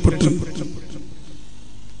രക്ഷപ്പെട്ടു.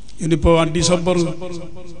 ഇനിയിപ്പോ ഡിസംബർ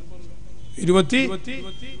 25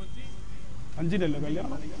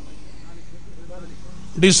 കല്യാണം,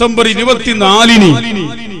 ഡിസംബർ 24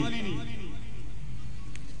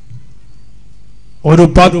 ഒരു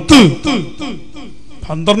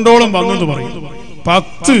 10-12 വന്നത് പറയും.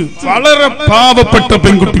 10 വളരെ പാവപ്പെട്ട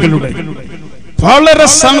പെൺകുട്ടികളുടെ, വളരെ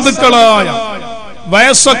സാധുക്കളായ,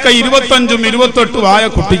 വയസ്സൊക്കെ 25ഉം 28ഉം ആയ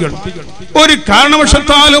കുട്ടികൾ, ഒരു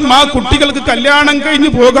കാരണവശത്താലും ആ കുട്ടികൾക്ക് കല്യാണം കഴിഞ്ഞു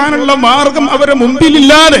പോകാനുള്ള മാർഗം അവരെ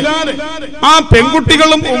മുമ്പിലില്ലാതെ ആ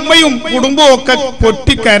പെൺകുട്ടികളും ഉമ്മയും കുടുംബവും ഒക്കെ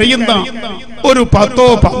പൊട്ടിക്കരയുന്ന ഒരു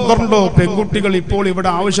 10-12 പെൺകുട്ടികൾ ഇപ്പോൾ ഇവിടെ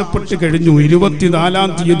ആവശ്യപ്പെട്ട് കഴിഞ്ഞു. 24-ാം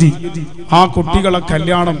തീയതി ആ കുട്ടികളെ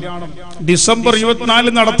കല്യാണം ഡിസംബർ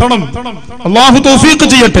 24 നടത്തണം. അല്ലാഹു തൗഫീഖ്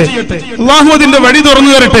ചെയ്യട്ടെ, അല്ലാഹു അതിന്റെ വഴി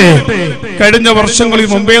തുറന്നു തരട്ടെ. കഴിഞ്ഞ വർഷങ്ങളിൽ,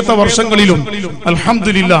 മുമ്പത്തെ വർഷങ്ങളിലും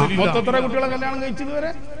അൽഹംദുലില്ലാഹ് മൊത്തം കുട്ടികളെ കല്യാണം കഴിച്ചത്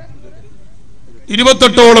വരെ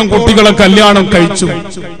 28ഓളം കുട്ടികളെ കല്യാണം കഴിച്ചു.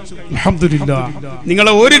 അൽഹംദുലില്ലാഹ്.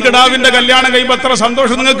 നിങ്ങളെ ഒരു കിടാവിന്റെ കല്യാണം കഴിയുമ്പോൾ എത്ര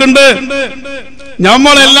സന്തോഷം നിങ്ങൾക്കുണ്ട്.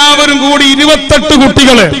 നമ്മളെല്ലാവരും കൂടി 28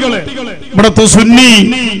 കുട്ടികളെ, ഇവിടുത്തെ സുന്നി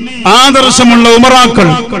ആദർശമുള്ള ഉമറാക്കൾ,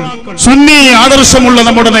 സുന്നി ആദർശമുള്ള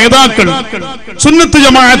നമ്മുടെ നേതാക്കൾ, സുന്നത്ത്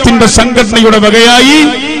ജമാഅത്തിന്റെ സംഘടനയുടെ വകയായി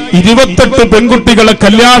 28 പെൺകുട്ടികളെ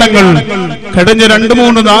കല്യാണങ്ങൾ കഴിഞ്ഞ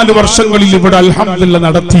 2-3-4 വർഷങ്ങളിൽ ഇവിടെ അൽഹംദുലില്ലാഹ്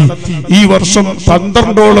നടത്തി. ഈ വർഷം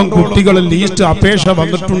 12ഓളം കുട്ടികളെ ലീസ്റ്റ് അപേക്ഷ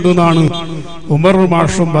വന്നിട്ടുണ്ടെന്നാണ് ഉമർ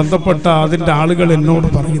മാഷും ബന്ധപ്പെട്ട അതിന്റെ ആളുകൾ എന്നോട്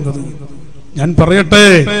പറയുന്നത്. ഞാൻ പറയട്ടെ,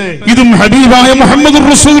 ഇതും ഹബീബായ മുഹമ്മദുർ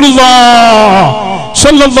റസൂലുള്ളാഹ്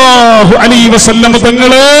സ്വല്ലല്ലാഹു അലൈഹി വസല്ലം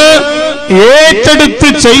തങ്ങളെ ഏറ്റെടുത്ത്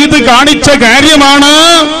ചെയ്ത് കാണിച്ച കാര്യമാണ്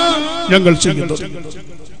ഞങ്ങൾ ചെയ്യുന്നത്.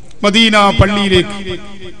 മദീന പള്ളിയിലേക്ക്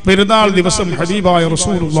പെരുന്നാൾ ദിവസം ഹബീബായ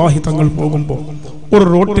റസൂലുള്ളാഹി തങ്ങൾ പോകുമ്പോൾ ഒരു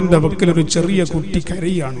റോട്ടിന്റെ വക്കിൽ ഒരു ചെറിയ കുട്ടി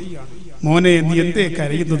കരയാണ്. മോനെ, നീ എന്തേ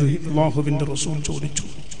കരയുന്നത്? അല്ലാഹുവിന്റെ റസൂൽ ചോദിച്ചു.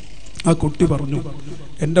 ആ കുട്ടി പറഞ്ഞു,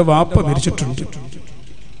 എന്റെ വാപ്പ മരിച്ചിട്ടുണ്ട്,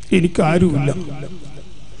 എനിക്കാരുമില്ല.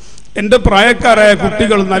 എന്റെ പ്രായക്കാരായ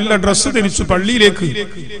കുട്ടികൾ നല്ല ഡ്രസ്സ് ധരിച്ച് പള്ളിയിലേക്ക്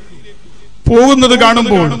പോകുന്നത്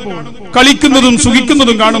കാണുമ്പോൾ, കളിക്കുന്നതും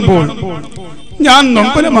സുഖിക്കുന്നതും കാണുമ്പോൾ ഞാൻ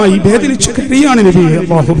നൊമ്പലമായി വേദനിച്ച് കരയാണ് നബിയെ.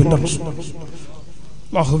 അല്ലാഹുവിന്റെ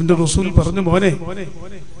റസൂൽ പറഞ്ഞു, മോനെ,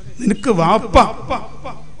 നിനക്ക് വാപ്പ,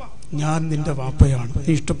 ഞാൻ നിന്റെ വാപ്പയാണ്,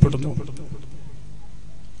 നീ ഇഷ്ടപ്പെടുന്നു.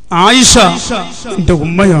 ആയിഷ നിന്റെ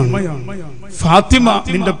ഉമ്മയാണ്, ഫാത്തിമ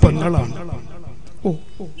നിന്റെ പെങ്ങളാണ്.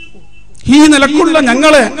 ഈ നിലക്കുള്ള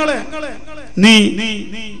ഞങ്ങളെ നീ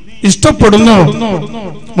ഇഷ്ടപ്പെടുന്നു.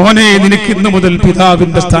 മോനെ, നിനക്ക് ഇന്ന് മുതൽ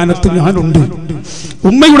പിതാവിന്റെ സ്ഥാനത്ത് ഞാനുണ്ട്,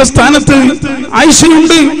 ഉമ്മയുടെ സ്ഥാനത്ത്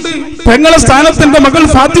ആയിഷയുണ്ട്, പെങ്ങളെ സ്ഥാനത്ത് എന്റെ മകൾ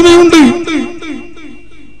ഫാത്തിമയുണ്ട്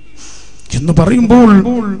എന്ന് പറയുമ്പോൾ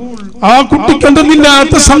ആ കുട്ടിക്ക്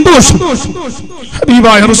എന്തെന്നില്ലാത്ത സന്തോഷം.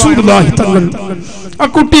 ഹബീബായ റസൂലുള്ളാഹി തങ്ങൾ ആ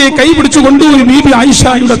കുട്ടിയെ കൈ പിടിച്ചു കൊണ്ടുപോയി ബീബി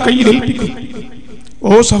ആയിഷയുടെ കയ്യിൽ ഏൽപ്പിക്കും. ഓ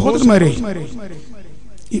സഹോദരന്മാരെ,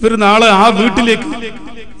 ഇവർ നാളെ ആ വീട്ടിലേക്ക്,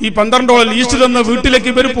 ഈ 12 ലീസ്റ്റ് തന്ന വീട്ടിലേക്ക്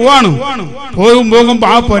ഇവർ പോകുമ്പോ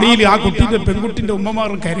ആ പൊരയിൽ ആ പെൺകുട്ടിന്റെ ഉമ്മമാർ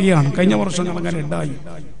കരയാണ്. കഴിഞ്ഞ വർഷം അങ്ങനെ ഉണ്ടായി.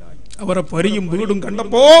 അവരെ പൊരയും വീടും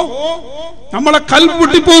കണ്ടപ്പോ നമ്മളെ കൽബ്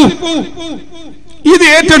പൊട്ടിപ്പോവും. ഇത്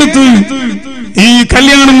ഏറ്റെടുത്ത് ഈ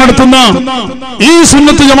കല്യാണം നടത്തുന്ന ഈ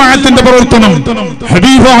സുന്നത്ത് ജമാഅത്തിന്റെ പ്രവർത്തനം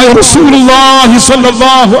ഹബീബായ റസൂലുള്ളാഹി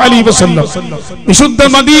സ്വല്ലല്ലാഹു അലൈഹി വസല്ലം വിശുദ്ധ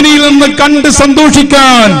മദീനയിൽ നിന്ന് കണ്ട്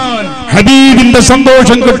സന്തോഷിക്കാൻ, ഹബീബിന്റെ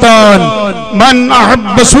സന്തോഷം കിട്ടാൻ, മൻ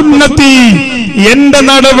അഹബ്ബ സുന്നത്തി, എന്റെ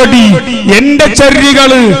നടപടി, എന്റെ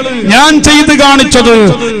ചര്യകള്, ഞാൻ ചെയ്ത് കാണിച്ചത്,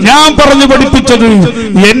 ഞാൻ പറഞ്ഞു പഠിപ്പിച്ചത്,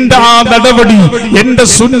 എന്റെ ആ നടപടി, എന്റെ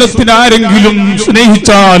സുന്നത്തിന് ആരെങ്കിലും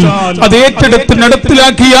സ്നേഹിച്ചാൽ, അത് ഏറ്റെടുത്ത്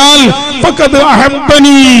നടപ്പിലാക്കിയാൽ ഫഖദ്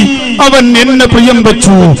അഹബ്ബനി, അവൻ എന്നെ പ്രിയം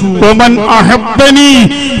വെച്ചു. വമൻ അഹബ്ബനി,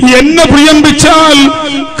 എന്നെ പ്രിയം വെച്ചാൽ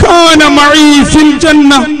കാന മഈ ഫിൽ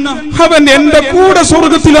ജന്ന, അവൻ എന്റെ കൂടെ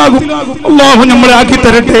സ്വർഗ്ഗത്തിലാകും. അല്ലാഹു നമ്മളെ ആക്കി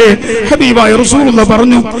തരട്ടെ. ഹബീബായ റസൂലുള്ളാഹി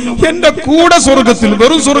പറഞ്ഞു, എന്റെ കൂടെ സ്വർഗ്ഗത്തിൽ,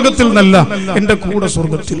 വെറും സ്വർഗ്ഗത്തിൽ എന്നല്ല, എന്റെ കൂടെ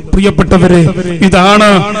സ്വർഗ്ഗത്തിൽ. പ്രിയപ്പെട്ടവരെ, ഇതാണ്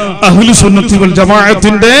അഹ്ലു സുന്നത്തി വൽ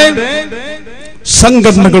ജമാഅത്തിന്റെ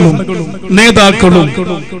സംഘടനകളും നേതാക്കളും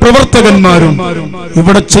പ്രവർത്തകന്മാരും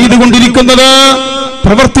ഇവിടെ ചെയ്തുകൊണ്ടിരിക്കുന്നത്,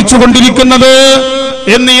 പ്രവർത്തിച്ചുകൊണ്ടിരിക്കുന്നത്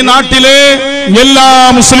എന്ന് ഈ നാട്ടിലെ എല്ലാ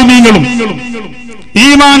മുസ്ലിമീങ്ങളും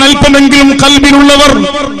ഈമാൻ അല്പമെങ്കിലും ഖൽബിലുള്ളവർ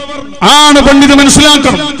ആണ് പണ്ഡിത്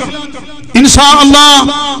മനസ്സിലാക്കണം. ഇൻഷാ അല്ലാഹ്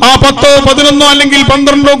ആ 10, 11 അല്ലെങ്കിൽ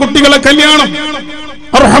 12 കുട്ടികളെ കല്യാണം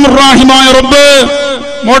അർഹമർ റഹീമായ റബ്ബ്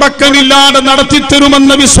മുടക്കമില്ലാതെ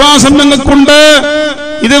നടത്തിത്തരുമെന്ന വിശ്വാസം ഞങ്ങൾക്കുണ്ട്.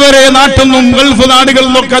 ഇതുവരെ നാട്ടിൽ ഗൾഫ് നാടുകളിൽ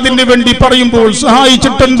നിന്നൊക്കെ അതിന് വേണ്ടി പറയുമ്പോൾ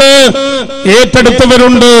സഹായിച്ചിട്ടുണ്ട്,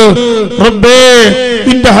 ഏറ്റെടുത്തവരുണ്ട്. റബ്ബേ,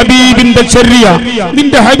 നിന്റെ ഹബീബിന്റെ ചര്യ,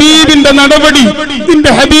 നിന്റെ ഹബീബിന്റെ നടപടി,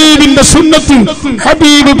 നിന്റെ ഹബീബിന്റെ സുന്നത്ത്,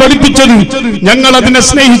 ഹബീബ് പഠിപ്പിച്ചത് ഞങ്ങൾ അതിനെ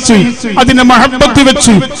സ്നേഹിച്ച്, അതിനെ മഹബത്ത്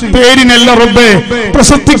വെച്ച്, പേരിനല്ല റബ്ബേ,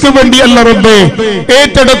 പ്രശസ്തിക്ക് വേണ്ടിയല്ല റബ്ബേ,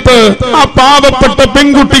 ഏറ്റെടുത്ത് ആ പാവപ്പെട്ട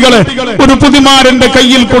പെൺകുട്ടികളെ ഒരു പുതുമാരന്റെ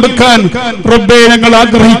കയ്യിൽ കൊടുക്കാൻ റബ്ബേ ഞങ്ങൾ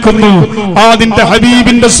ആഗ്രഹിക്കുന്നു. അതിന്റെ ഹബീബിന്റെ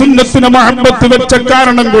സുന്നത്തിനെ മഹബത്ത് വെച്ച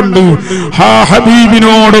കാരണം കൊണ്ട് ആ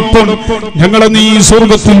ഹബീബിനോടൊപ്പം ഞങ്ങളെ നീ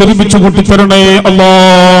സ്വർഗ്ഗത്തിൽ നിർമ്മിച്ചു കൂട്ടിത്തരണേ അല്ലാഹ്.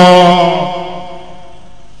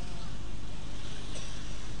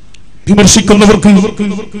 വിമർശിക്കുന്നവർക്ക്,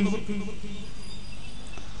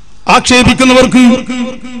 ആക്ഷേപിക്കുന്നവർക്ക്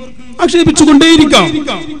ആക്ഷേപിച്ചുകൊണ്ടേയിരിക്കാം,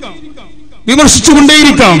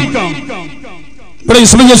 വിമർശിച്ചുകൊണ്ടേയിരിക്കാം. ഇവിടെ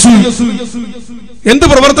എന്ത്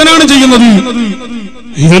പ്രവർത്തനമാണ് ചെയ്യുന്നത്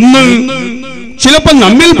എന്ന് ചിലപ്പോ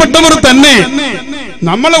നമ്മിൽപ്പെട്ടവർ തന്നെ,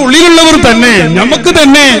 നമ്മളെ ഉള്ളിലുള്ളവർ തന്നെ, നമുക്ക്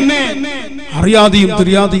തന്നെ അറിയാതെയും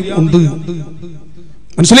தெரியாതെയും ഉണ്ട്.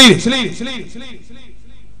 മനസ്സിലായി?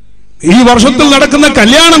 ഈ വർഷത്തിൽ നടക്കുന്ന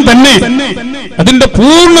കല്യാണം തന്നെ അതിന്റെ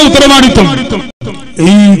പൂർണ്ണ ഉത്തരവാദിത്വം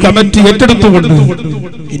ഈ കമ്മിറ്റി ഏറ്റെടുത്തുകൊണ്ട്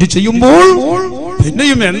ഇത് ചെയ്യുമ്പോൾ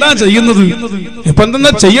പിന്നെയും എന്താ ചെയ്യുന്നത്? ഇപ്പൊ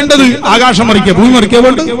എന്താ ചെയ്യേണ്ടത്? ആകാശം മറിക്കുക, ഭൂമി മറിക്കുക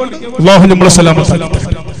വേണ്ട. അല്ലാഹു നമ്മളെ സലാമത്താക്കി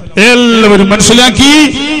എല്ലാവരും മനസ്സിലാക്കി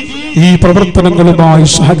ഈ പ്രവർത്തനങ്ങളുമായി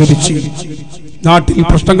സഹകരിച്ച് നാട്ടിൽ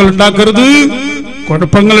പ്രശ്നങ്ങൾ ഉണ്ടാക്കരുത്,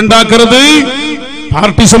 കുഴപ്പങ്ങൾ ഉണ്ടാക്കരുത്,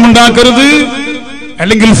 പാർട്ടിസം ഉണ്ടാക്കരുത്,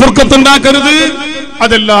 അല്ലെങ്കിൽ ഫുർഖത്ത് ഉണ്ടാക്കരുത്.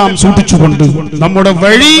 അതെല്ലാം സൂക്ഷിച്ചുകൊണ്ട് നമ്മുടെ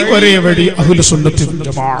വഴി ഒരേ വഴി അഹ്ലു സുന്നത്തി വൽ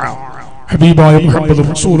ജമാഅ ഹബീബായ മുഹമ്മദ്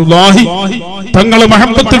റസൂലുള്ളാഹി തങ്ങളെ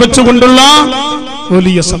മഹബത്ത് വെച്ചുകൊണ്ടുള്ള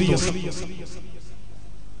വലിയ സന്തോഷം.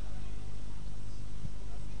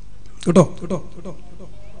 കേട്ടോ?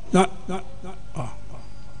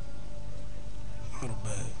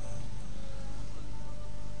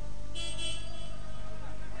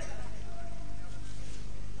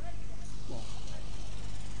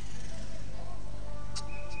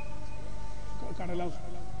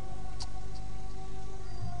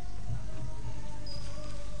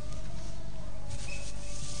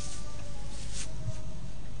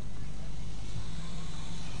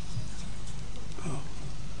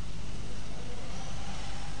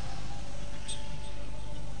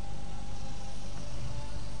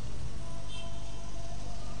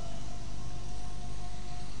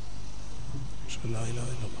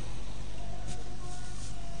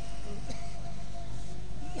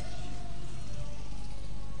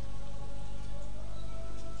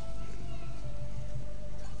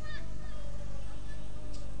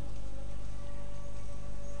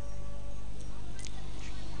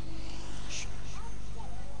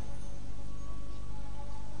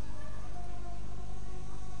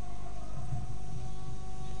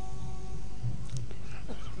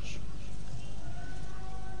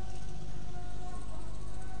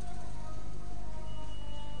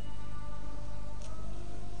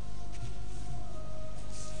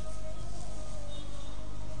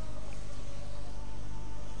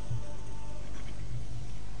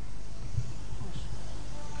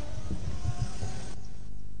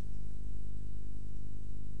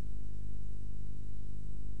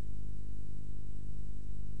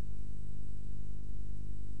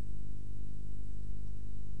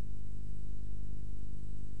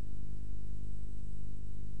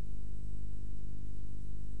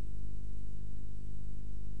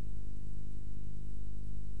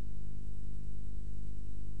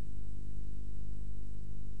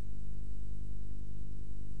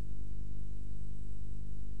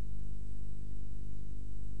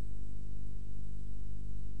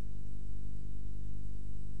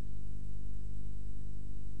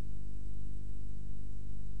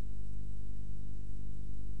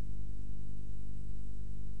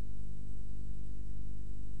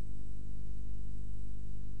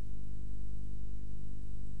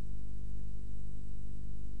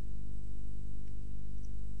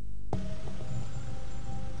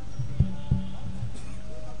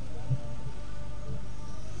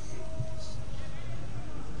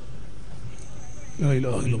 لا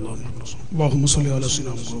إله إلا الله اللهم صل على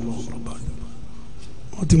سيدنا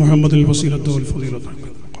محمد الوسيلة والفضيلة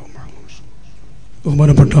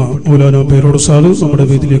ബഹുമാനപ്പെട്ട മൗലാന പേരോട് സാദ് നമ്മുടെ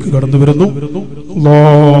വേദിയിലേക്ക് കടന്നു വരുന്നു.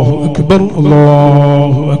 അല്ലാഹു അക്ബർ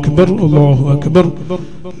അല്ലാഹു അക്ബർ അല്ലാഹു അക്ബർ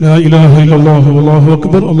ലാ ഇലാഹ ഇല്ലല്ലാഹു വല്ലാഹു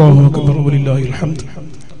അക്ബർ അല്ലാഹു അക്ബർ വലില്ലാഹിൽ ഹംദ്.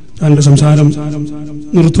 ഞാനെന്റെ സംസാരം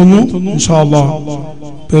നിർത്തുന്നു. ഇൻഷാ അല്ലാഹ്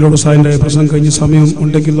പേരോട് സാദിന്റെ പ്രസംഗം കഴിഞ്ഞ സമയം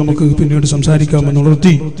ഉണ്ടെങ്കിൽ നമുക്ക് പിന്നീട് സംസാരിക്കാമെന്ന്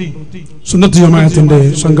ഉണർത്തി സുന്നത്ത് ജമാഅത്തിന്റെ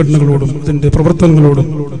സംഘടനകളോടും അതിന്റെ പ്രവർത്തനങ്ങളോടും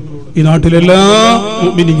ഈ നാട്ടിലെല്ലാ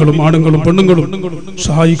മുഅ്മിനീങ്ങളും ആണുങ്ങളും പെണ്ണുങ്ങളും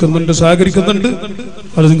സഹായിക്കുന്നുണ്ട്, സഹകരിക്കുന്നുണ്ട്.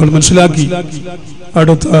 അത് നിങ്ങൾ മനസ്സിലാക്കി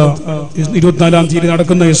അടുത്ത 24-ാം തീയതി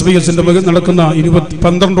നടക്കുന്ന SYSന്റെ നടക്കുന്ന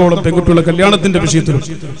 12ഓളം പെൺകുട്ടികളുടെ കല്യാണത്തിന്റെ വിഷയത്തിലും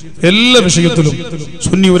എല്ലാ വിഷയത്തിലും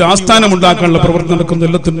സുന്നി ഒരു ആസ്ഥാനം ഉണ്ടാക്കാനുള്ള പ്രവർത്തനം നടക്കുന്ന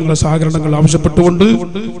എല്ലാത്തിനുള്ള സഹകരണങ്ങൾ ആവശ്യപ്പെട്ടുകൊണ്ട്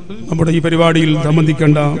നമ്മുടെ ഈ പരിപാടിയിൽ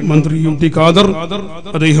സംബന്ധിക്കേണ്ട മന്ത്രി UT ഖാദർ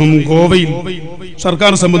അദ്ദേഹം ഗോവയിൽ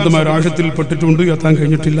സർക്കാർ സംബന്ധമായ ആവശ്യത്തിൽ പെട്ടിട്ടുണ്ട്, എത്താൻ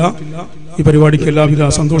കഴിഞ്ഞിട്ടില്ല. ഈ പരിപാടിക്ക് എല്ലാവിധ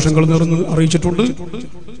സന്തോഷങ്ങൾ നേർന്ന് അറിയിച്ചിട്ടുണ്ട്.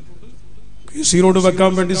 KC റോഡ്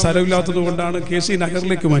വെക്കാൻ വേണ്ടി സ്ഥലമില്ലാത്തത് കൊണ്ടാണ് KC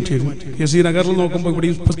നഗറിലേക്ക് മാറ്റിയത്. KC നഗറിൽ നോക്കുമ്പോൾ ഇവിടെ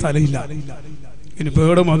ഇപ്പൊ സ്ഥലമില്ല. ഇനി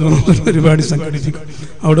പേടെ മാത്രം പരിപാടി സംഘടിപ്പിക്കും.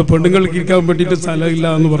 അവിടെ പെണ്ണുങ്ങൾക്ക് ഇരിക്കാൻ വേണ്ടിയിട്ട് സ്ഥലമില്ല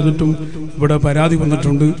എന്ന് പറഞ്ഞിട്ടും ഇവിടെ പരാതി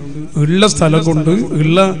വന്നിട്ടുണ്ട്. ഉള്ള സ്ഥലം കൊണ്ട്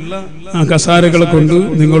ഉള്ള കസാരകളെ കൊണ്ട്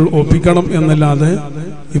നിങ്ങൾ ഒപ്പിക്കണം എന്നല്ലാതെ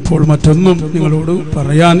ഇപ്പോൾ മറ്റൊന്നും നിങ്ങളോട്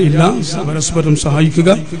പറയാനില്ല. പരസ്പരം സഹായിക്കുക,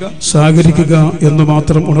 സഹകരിക്കുക എന്ന്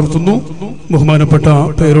മാത്രം ഉണർത്തുന്നു. ബഹുമാനപ്പെട്ട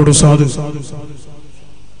പേരോട് സാദ്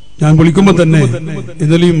ഞാൻ വിളിക്കുമ്പോൾ തന്നെ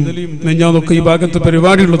ഇന്നലെയും മെഞ്ഞാന്നൊക്കെ ഈ ഭാഗത്ത്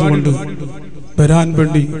പരിപാടി ഉള്ളത് കൊണ്ട് വരാൻ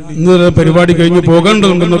വേണ്ടി ഇന്ന് പരിപാടി കഴിഞ്ഞ്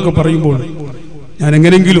പോകേണ്ടതുണ്ടെന്നൊക്കെ പറയുമ്പോൾ ഞാൻ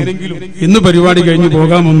എങ്ങനെങ്കിലും ഇന്ന് പരിപാടി കഴിഞ്ഞ്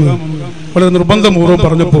പോകാമെന്ന് വളരെ നിർബന്ധപൂർവ്വം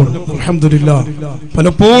പറഞ്ഞപ്പോൾ അൽഹംദുലില്ലാഹ്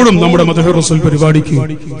പലപ്പോഴും നമ്മുടെ മദ്ഹുർ റസൂൽ പരിപാടിക്ക്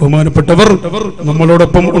ബഹുമാനപ്പെട്ടവർ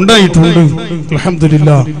നമ്മളോടൊപ്പം ഉണ്ടായിട്ടുണ്ട്.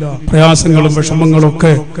 അൽഹംദുലില്ലാഹ് പ്രയാസങ്ങളും വിഷമങ്ങളും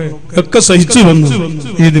ഒക്കെ സഹിച്ചു വന്ന്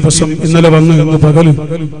ഈ ദിവസം ഇന്നലെ വന്ന് ഇന്ന് പകലും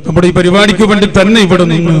നമ്മുടെ ഈ പരിപാടിക്ക് വേണ്ടി തന്നെ ഇവിടെ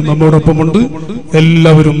നിന്ന് നമ്മോടൊപ്പമുണ്ട്.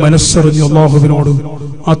 എല്ലാവരും മനസ്സറിഞ്ഞ് അല്ലാഹുവിനോട്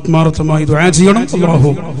ആത്മാർത്ഥമായി ദുആ ചെയ്യണം.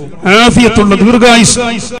 അല്ലാഹു ആഫിയത്തുള്ള ദീർഘായുസ്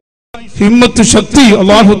ഹിമ്മത്ത് ശക്തി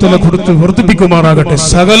അല്ലാഹു തആല കൊടുത്ത് വർദ്ധിപ്പിക്കുമാറാകട്ടെ.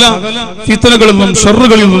 സകല ഫിത്നകളിൽ നിന്നും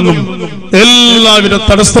ഷർറുകളിൽ നിന്നും എല്ലാവിധ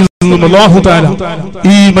തടസ്സങ്ങളിൽ നിന്നും അല്ലാഹു തആല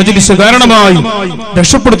ഈ മജ്ലിസ് കാരണമായി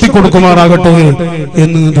രക്ഷപ്പെടുത്തി കൊടുക്കുമാറാകട്ടെ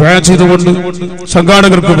എന്ന് ദുആ ചെയ്തുകൊണ്ട്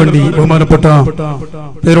സംഘാടകർക്ക് വേണ്ടി ബഹുമാനപ്പെട്ട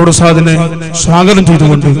പേരോട് ഉസ്താദിനെ സ്വാഗതം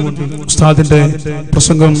ചെയ്തുകൊണ്ട് ഉസ്താദിന്റെ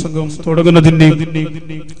പ്രസംഗം തുടങ്ങുന്നതിന്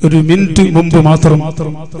ഒരു മിനിറ്റ് മുമ്പ് മാത്രം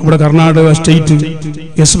നമ്മുടെ കർണാടക സ്റ്റേറ്റ്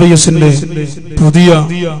SYSന്റെ പുതിയ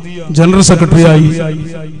ജനറൽ സെക്രട്ടറിയായി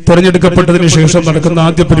തെരഞ്ഞെടുക്കപ്പെട്ടതിന് ശേഷം നടക്കുന്ന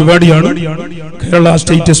ആദ്യ പരിപാടിയാണ്. കേരള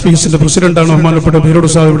സ്റ്റേറ്റ് SYSന്റെ പ്രസിഡന്റാണ് ബഹുമാനപ്പെട്ട പേരോട്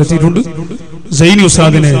ഉസ്താദ് ഇവിടെ എത്തിയിട്ടുണ്ട്. സൈനി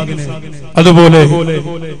ഉസ്താദിനെ, അതുപോലെ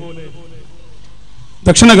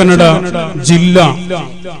ദക്ഷിണ കന്നഡ ജില്ല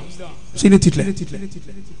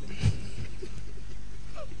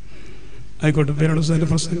ആയിക്കോട്ടെ പേരോട് ഉസ്താദിന്റെ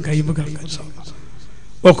പ്രസംഗം കഴിയുമ്പോൾ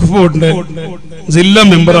വഖഫ് ബോർഡിന്റെ ജില്ലാ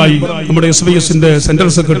മെമ്പറായി നമ്മുടെ SYSന്റെ സെൻട്രൽ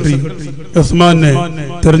സെക്രട്ടറി ഉസ്മാനെ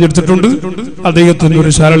തെരഞ്ഞെടുത്തിട്ടുണ്ട്. അദ്ദേഹത്തിന്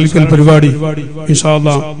ഒരു ശാരീരിക്കൽ പരിപാടി ഇൻഷാ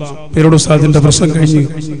അല്ലാഹ് പേരോട് ഉസ്താദിന്റെ പ്രസംഗം കഴിഞ്ഞ്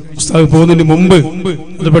ഉസ്താദ് പോകുന്നതിന് മുമ്പ്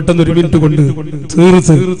അത് പെട്ടെന്ന് ഒരു മിനിറ്റ് കൊണ്ട്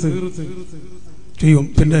തീർത്ത് ചെയ്യും.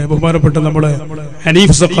 പിന്നെ ബഹുമാനപ്പെട്ട നമ്മുടെ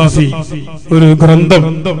ഹനീഫ് സഖാഫി ഒരു ഗ്രന്ഥം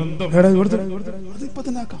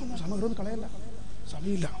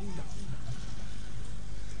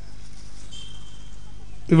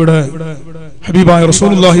ഇവിടെ ഹബീബായ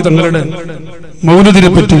റസൂലുള്ളാഹി തങ്ങളുടെ മൗലിദിനെ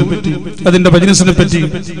പറ്റി അതിന്റെ മജ്ലിസിനെ പറ്റി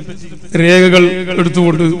രേഖകൾ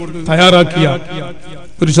എടുത്തുകൊണ്ട് തയ്യാറാക്കിയ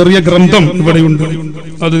ഒരു ചെറിയ ഗ്രന്ഥം ഇവിടെയുണ്ട്.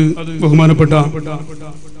 അത് ബഹുമാനപ്പെട്ട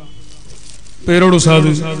പേരോട്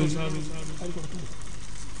ഉസ്താദ്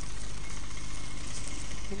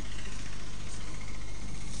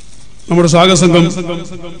നമ്മുടെ സാഗസംഘം